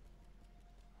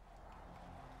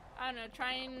 I don't know,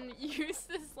 try and use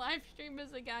this live stream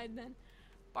as a guide then.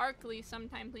 Barkley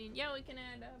sometime, please. Yeah, we can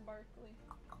add Barkley.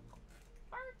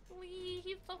 Barkley,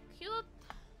 he's so cute.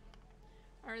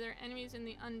 Are there enemies in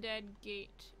the undead gate?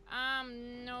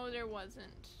 No, there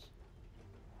wasn't.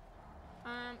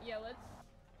 Yeah, let's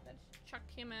chuck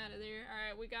him out of there.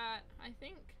 Alright, we got, I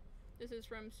think this is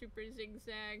from Super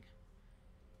Zigzag.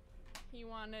 He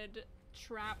wanted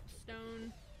Trap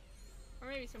Stone. Or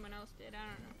maybe someone else did,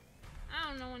 I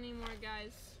don't know anymore,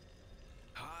 guys.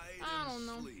 I don't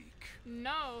know.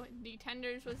 No,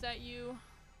 Detenders, was that you?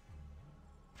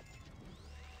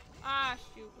 Ah,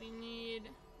 shoot, we need...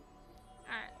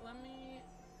 Alright, let me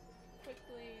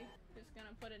quickly just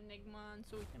gonna put Enigma on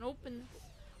so we can open this.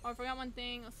 Oh, I forgot one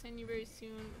thing. I'll send you very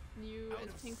soon with you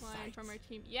as Pink Lion from our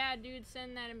team. Yeah, dude,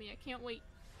 send that to me. I can't wait.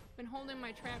 Been holding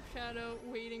my Trap Shadow,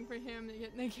 waiting for him to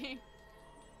get in the game.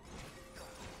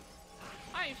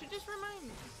 Oh, you should just remind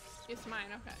me. It's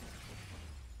mine, okay.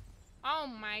 Oh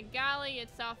my golly,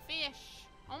 it's a fish.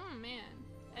 Oh man.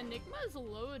 Enigma's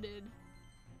loaded.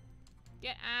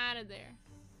 Get out of there.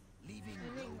 Leaving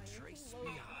no trace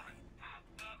behind.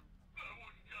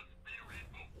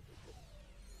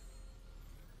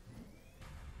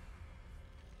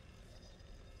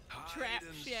 Trap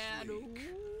Shadow.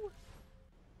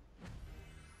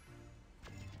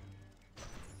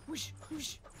 Whoosh,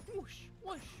 whoosh, whoosh,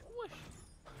 whoosh, whoosh.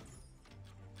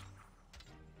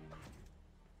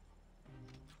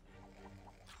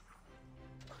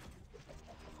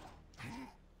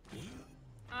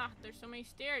 Ah, there's so many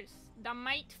stairs. The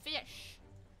Might Fish.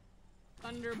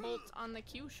 Thunderbolts on the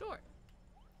queue short.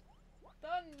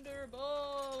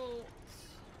 Thunderbolts.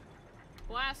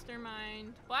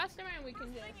 Blastermind. Blastermind we can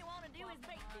First just... thing you want to do is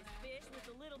bait this fish with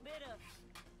a little bit of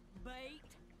bait.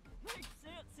 Makes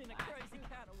sense in a crazy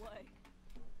kind of way.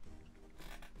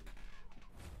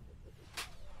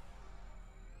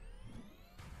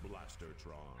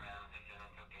 Blastertron.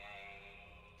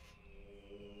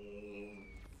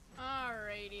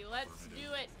 Alrighty, let's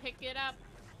do it. Pick it up.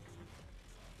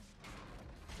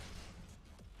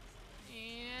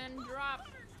 And drop.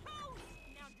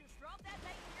 Now just drop that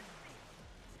bait in your fish.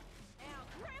 Now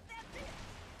grab that fish.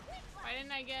 Why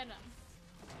didn't I get him?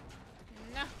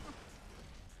 No.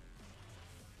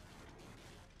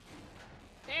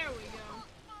 There we go.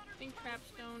 I think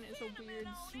Trapstone is a weird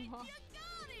swap.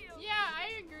 Yeah,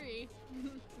 I agree.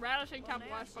 Rattleshake top,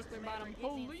 wash buckler bottom.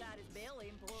 Holy.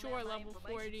 Sure, level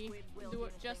 40. Do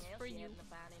it just for you.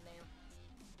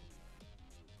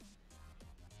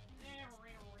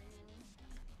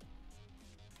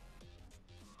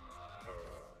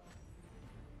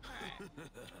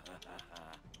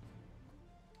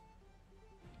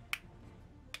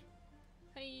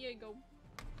 Here you go.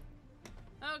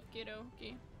 Okie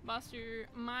dokie. Buster,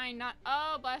 mine, not.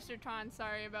 Oh, Blastertron.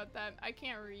 Sorry about that. I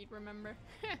can't read, remember?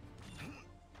 I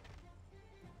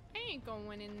ain't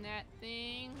going in that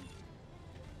thing.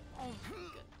 Oh my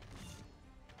goodness.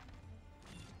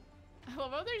 I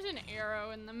love how there's an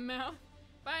arrow in the mouth.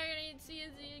 If I didn't see a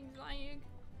zigzag.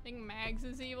 I think Mags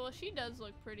is evil. She does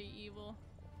look pretty evil.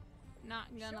 Not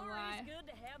gonna lie. Good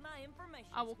to have my information,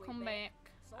 I will come back.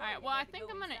 Alright, well I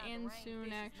think I'm gonna end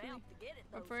soon actually.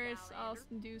 But first I'll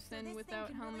do send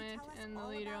without helmet and the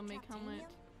leader will make helmet.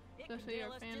 Especially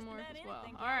our fan morph as well.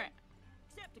 Alright.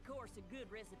 Except of course a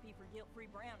good recipe for guilt-free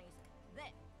brownies.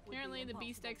 That apparently the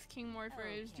Beast X King Morpher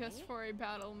is just for a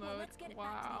battle mode.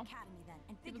 Wow.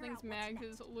 People think Mags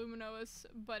is luminous,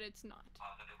 but it's not.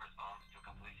 Positive response to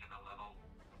completion of level.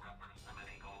 Reference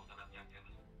limiting goals and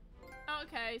objectives.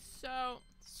 Okay, so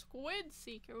Squid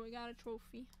Seeker, we got a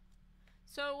trophy.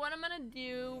 So what I'm gonna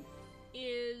do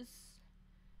is,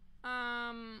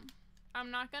 I'm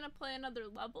not gonna play another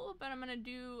level, but I'm gonna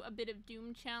do a bit of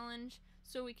Doom challenge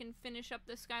so we can finish up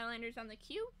the Skylanders on the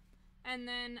queue, and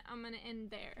then I'm gonna end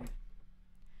there.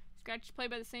 Scratch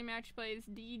played by the same actor plays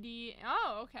DD.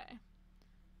 Oh, okay.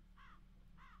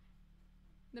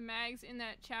 The Mags in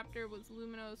that chapter was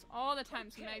luminous all the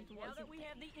time, so Mags wasn't. Now that we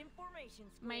have the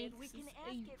information squid, Mags we can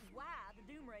ask it why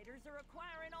the Doom Raiders are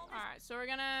acquiring all this. Alright, so we're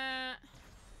gonna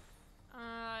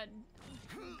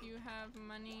do you have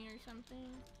money or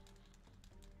something?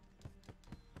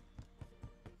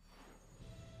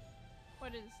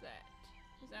 What is that?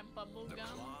 Is that bubble gum? The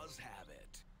claws have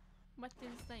it. What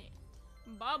is that?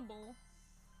 Bubble?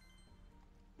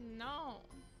 No.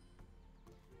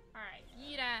 Alright,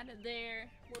 get out of there.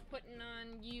 We're putting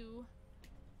on you.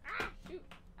 Ah, shoot.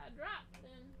 I dropped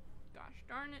them. Gosh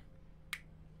darn it.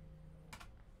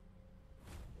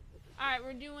 Alright,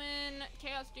 we're doing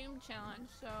Chaos Doom Challenge,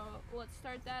 so let's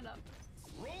start that up.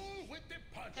 Roll with the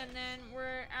punch. And then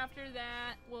after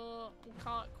that, we'll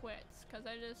call it quits. Cause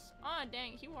I just, oh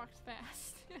dang, he walks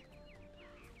fast.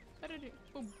 What did it do?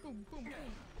 Boom, boom, boom,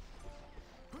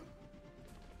 boom.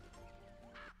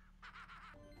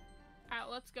 Alright,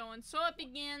 let's go. And so it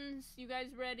begins. You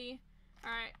guys ready?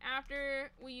 Alright, after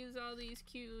we use all these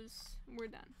cues, we're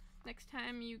done. Next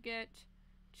time you get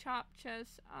Chop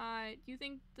Chest Eye. Do you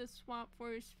think the Swamp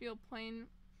Forest feel plain?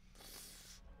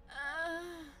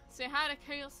 Say hi to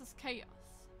Chaos' chaos.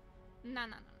 No.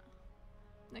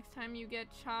 Next time you get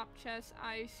Chop Chest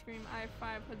Ice Cream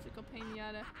I5 Hodzical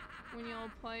Pinata when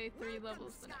you'll play 3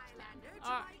 levels the next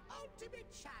time. My ultimate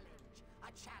challenge.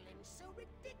 A challenge so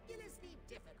ridiculously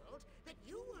difficult that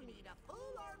you will need a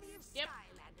full army of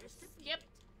Skylanders to beat it.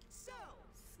 So,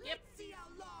 let's see how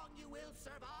long you will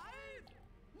survive.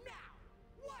 Now,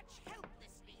 watch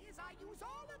helplessly as I use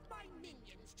all of my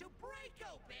minions to break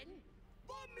open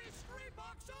the mystery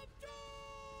box of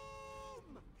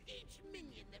doom! Each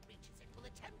minion that reaches it will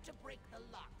attempt to break the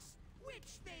locks,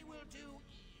 which they will do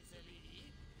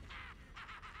easily.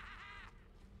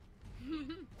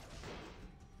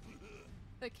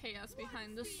 The chaos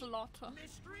behind the slaughter.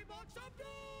 Mystery box of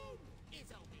doom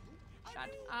is open. Shut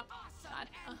up. Shut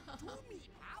up. Toowiimii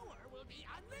power will be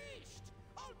unleashed.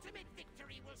 Ultimate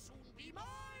victory will soon be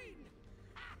mine.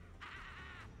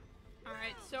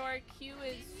 Alright, so our queue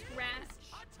is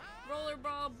Scratch,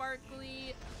 Rollerball,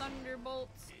 Barkley,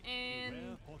 Thunderbolts,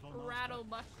 and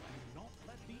Rattlebuck.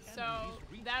 So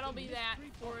that'll be that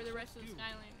for the rest of the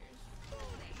Skylanders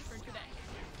for today.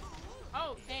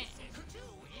 Oh, dang.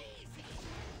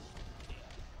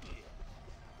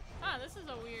 Ah, this is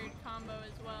a weird combo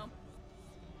as well.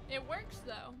 It works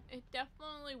though. It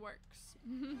definitely works.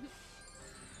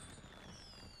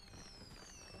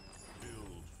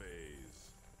 Build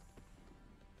phase.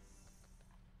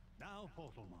 Now,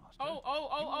 Portal Master.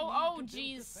 Oh,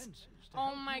 jeez.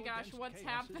 Oh my gosh, what's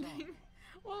happening?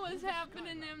 What was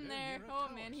happening in there? Oh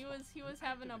man, he was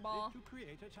having a ball. To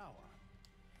create a tower.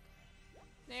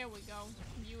 There we go.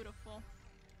 Beautiful.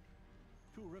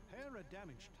 To repair a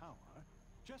damaged tower,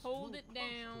 just hold move it close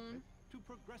to down it to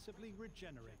progressively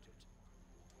regenerate it.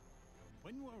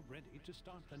 When you are ready to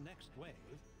start the next wave,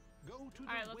 go to the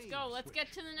Alright, let's go. Let's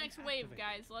get to the next wave,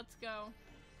 guys. Let's go.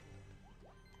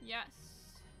 Yes.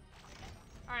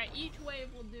 Alright, each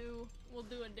wave we'll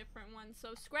do a different one.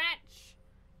 So Scratch,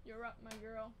 you're up, my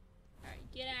girl. Alright,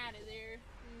 get out of there,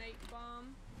 Night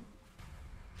Bomb.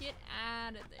 Get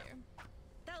out of there.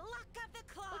 The luck of the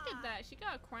claw. Look at that. She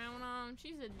got a crown on.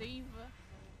 She's a diva.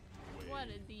 What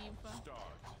a diva.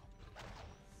 Start.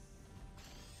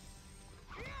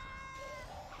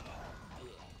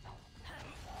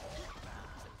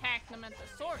 Just attack them at the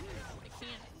sword. They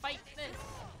can't fight this.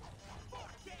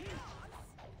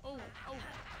 Oh.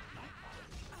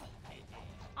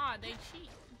 they cheat.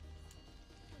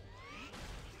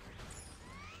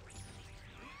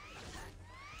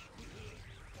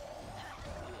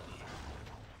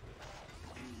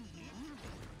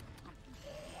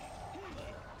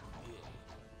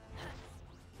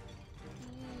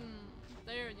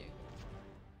 There you go.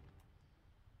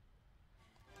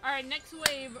 Alright, next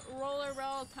wave, roller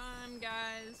roll time,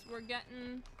 guys. We're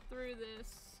getting through this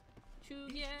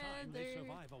together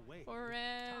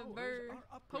forever.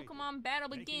 Pokemon battle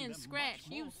begins. Scratch,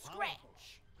 you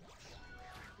scratch.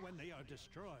 When they are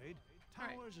destroyed,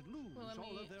 towers lose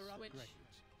all of their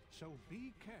upgrades. So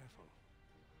be careful.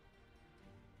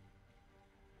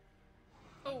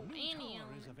 Oh, Annie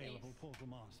Annie is available, Portal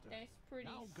Master. That's pretty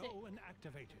now sick. Go and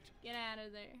activate it. Get out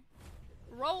of there.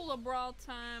 Roller brawl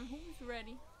time. Who's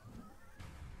ready?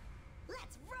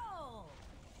 Let's roll.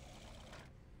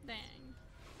 Dang.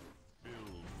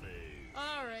 Build phase.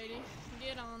 Alrighty,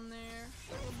 get on there.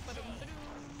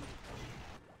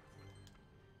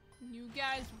 You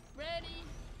guys ready?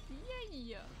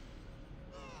 Yeah.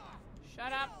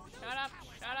 Shut up! Shut up!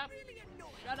 Shut up!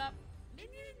 Shut up!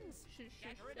 Minions,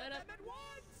 Shut up! at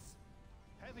once.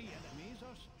 Heavy enemies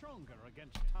are stronger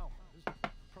against towers.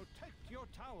 Protect your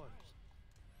towers.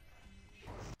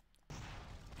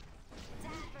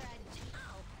 Time for a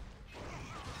jolt.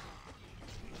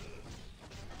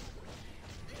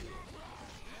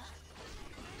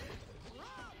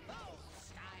 Bravo,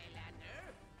 Skylander.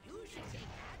 You should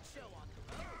take that show on the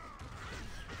road.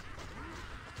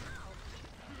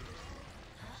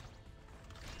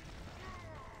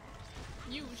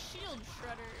 You shield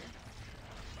shredder.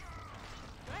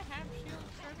 Do I have shield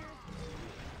shredder?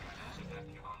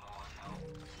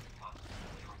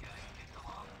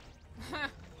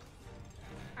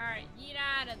 Alright, get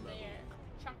out of there.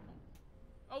 Chuck 'em.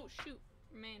 Oh shoot.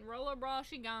 Man, roller brawl,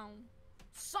 she gone.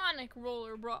 Sonic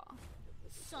roller brawl.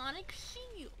 Sonic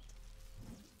shield.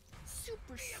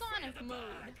 Super sonic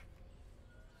mode.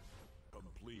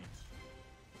 Complete.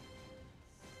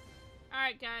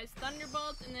 Alright guys,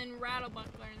 Thunderbolt and then Rattle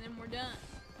Buckler and then we're done.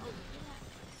 Oh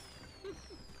yeah.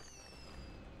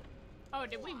 Oh,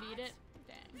 did we beat it?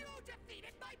 Dang. You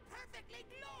defeated my perfectly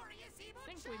glorious evil I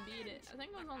think we beat it. I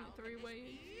think it was only 3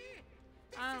 waves.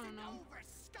 I don't know. Over,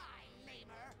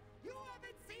 Skylander. You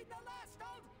haven't seen the last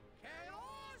of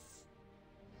Chaos.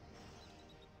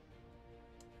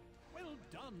 Well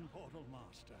done, Portal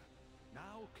Master.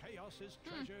 Now Chaos's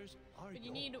treasures are But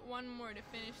you yours. need one more to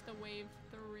finish the wave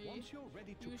 3. Once you're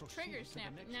ready to Use proceed trigger to the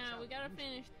snap. next Now we gotta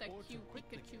challenge, finish the or to cute quit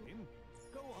the Pikachu. game,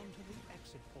 go on to the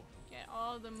exit portal. Get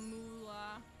all the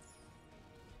moolah.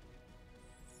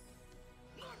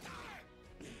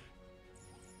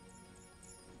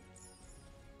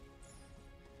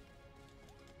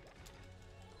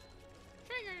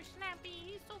 Trigger Snappy,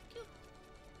 he's so cute.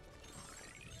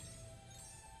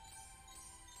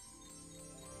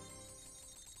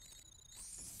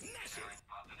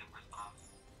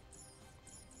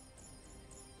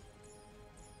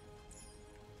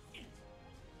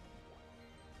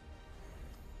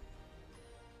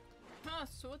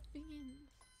 So let's begin.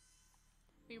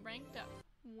 We ranked up.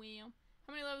 Well,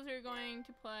 how many levels are we going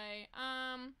to play?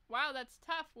 Wow, that's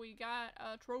tough. We got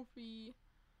a trophy.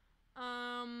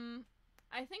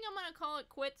 I think I'm gonna call it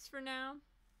quits for now.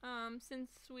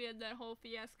 Since we had that whole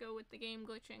fiasco with the game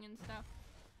glitching and stuff.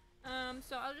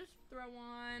 So I'll just throw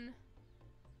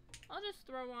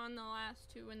on the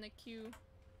last 2 in the queue.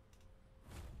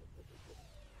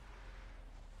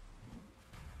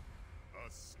 A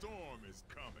storm is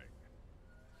coming.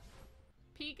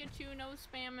 Pikachu, no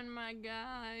spamming my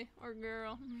guy or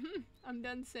girl. I'm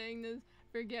done saying this.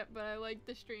 Forget, but I like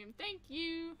the stream. Thank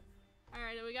you.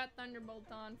 Alright, we got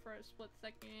Thunderbolt on for a split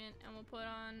second, and we'll put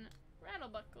on Rattle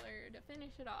Buckler to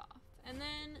finish it off. And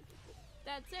then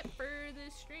that's it for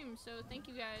this stream. So thank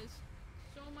you guys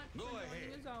so much for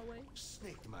joining as always.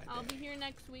 Snaked my I'll day. be here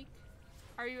next week.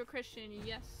 Are you a Christian?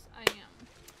 Yes, I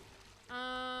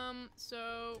am.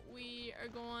 So we are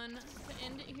going to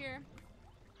end it here.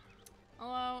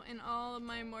 Hello, and all of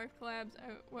my morph collabs.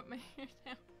 I whip my hair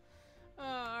down. Oh,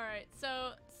 alright,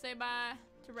 so say bye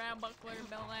to Rattle Buckler,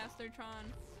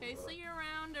 Bellastertron. Okay, see you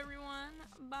around, everyone.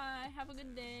 Bye. Have a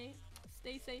good day.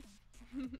 Stay safe.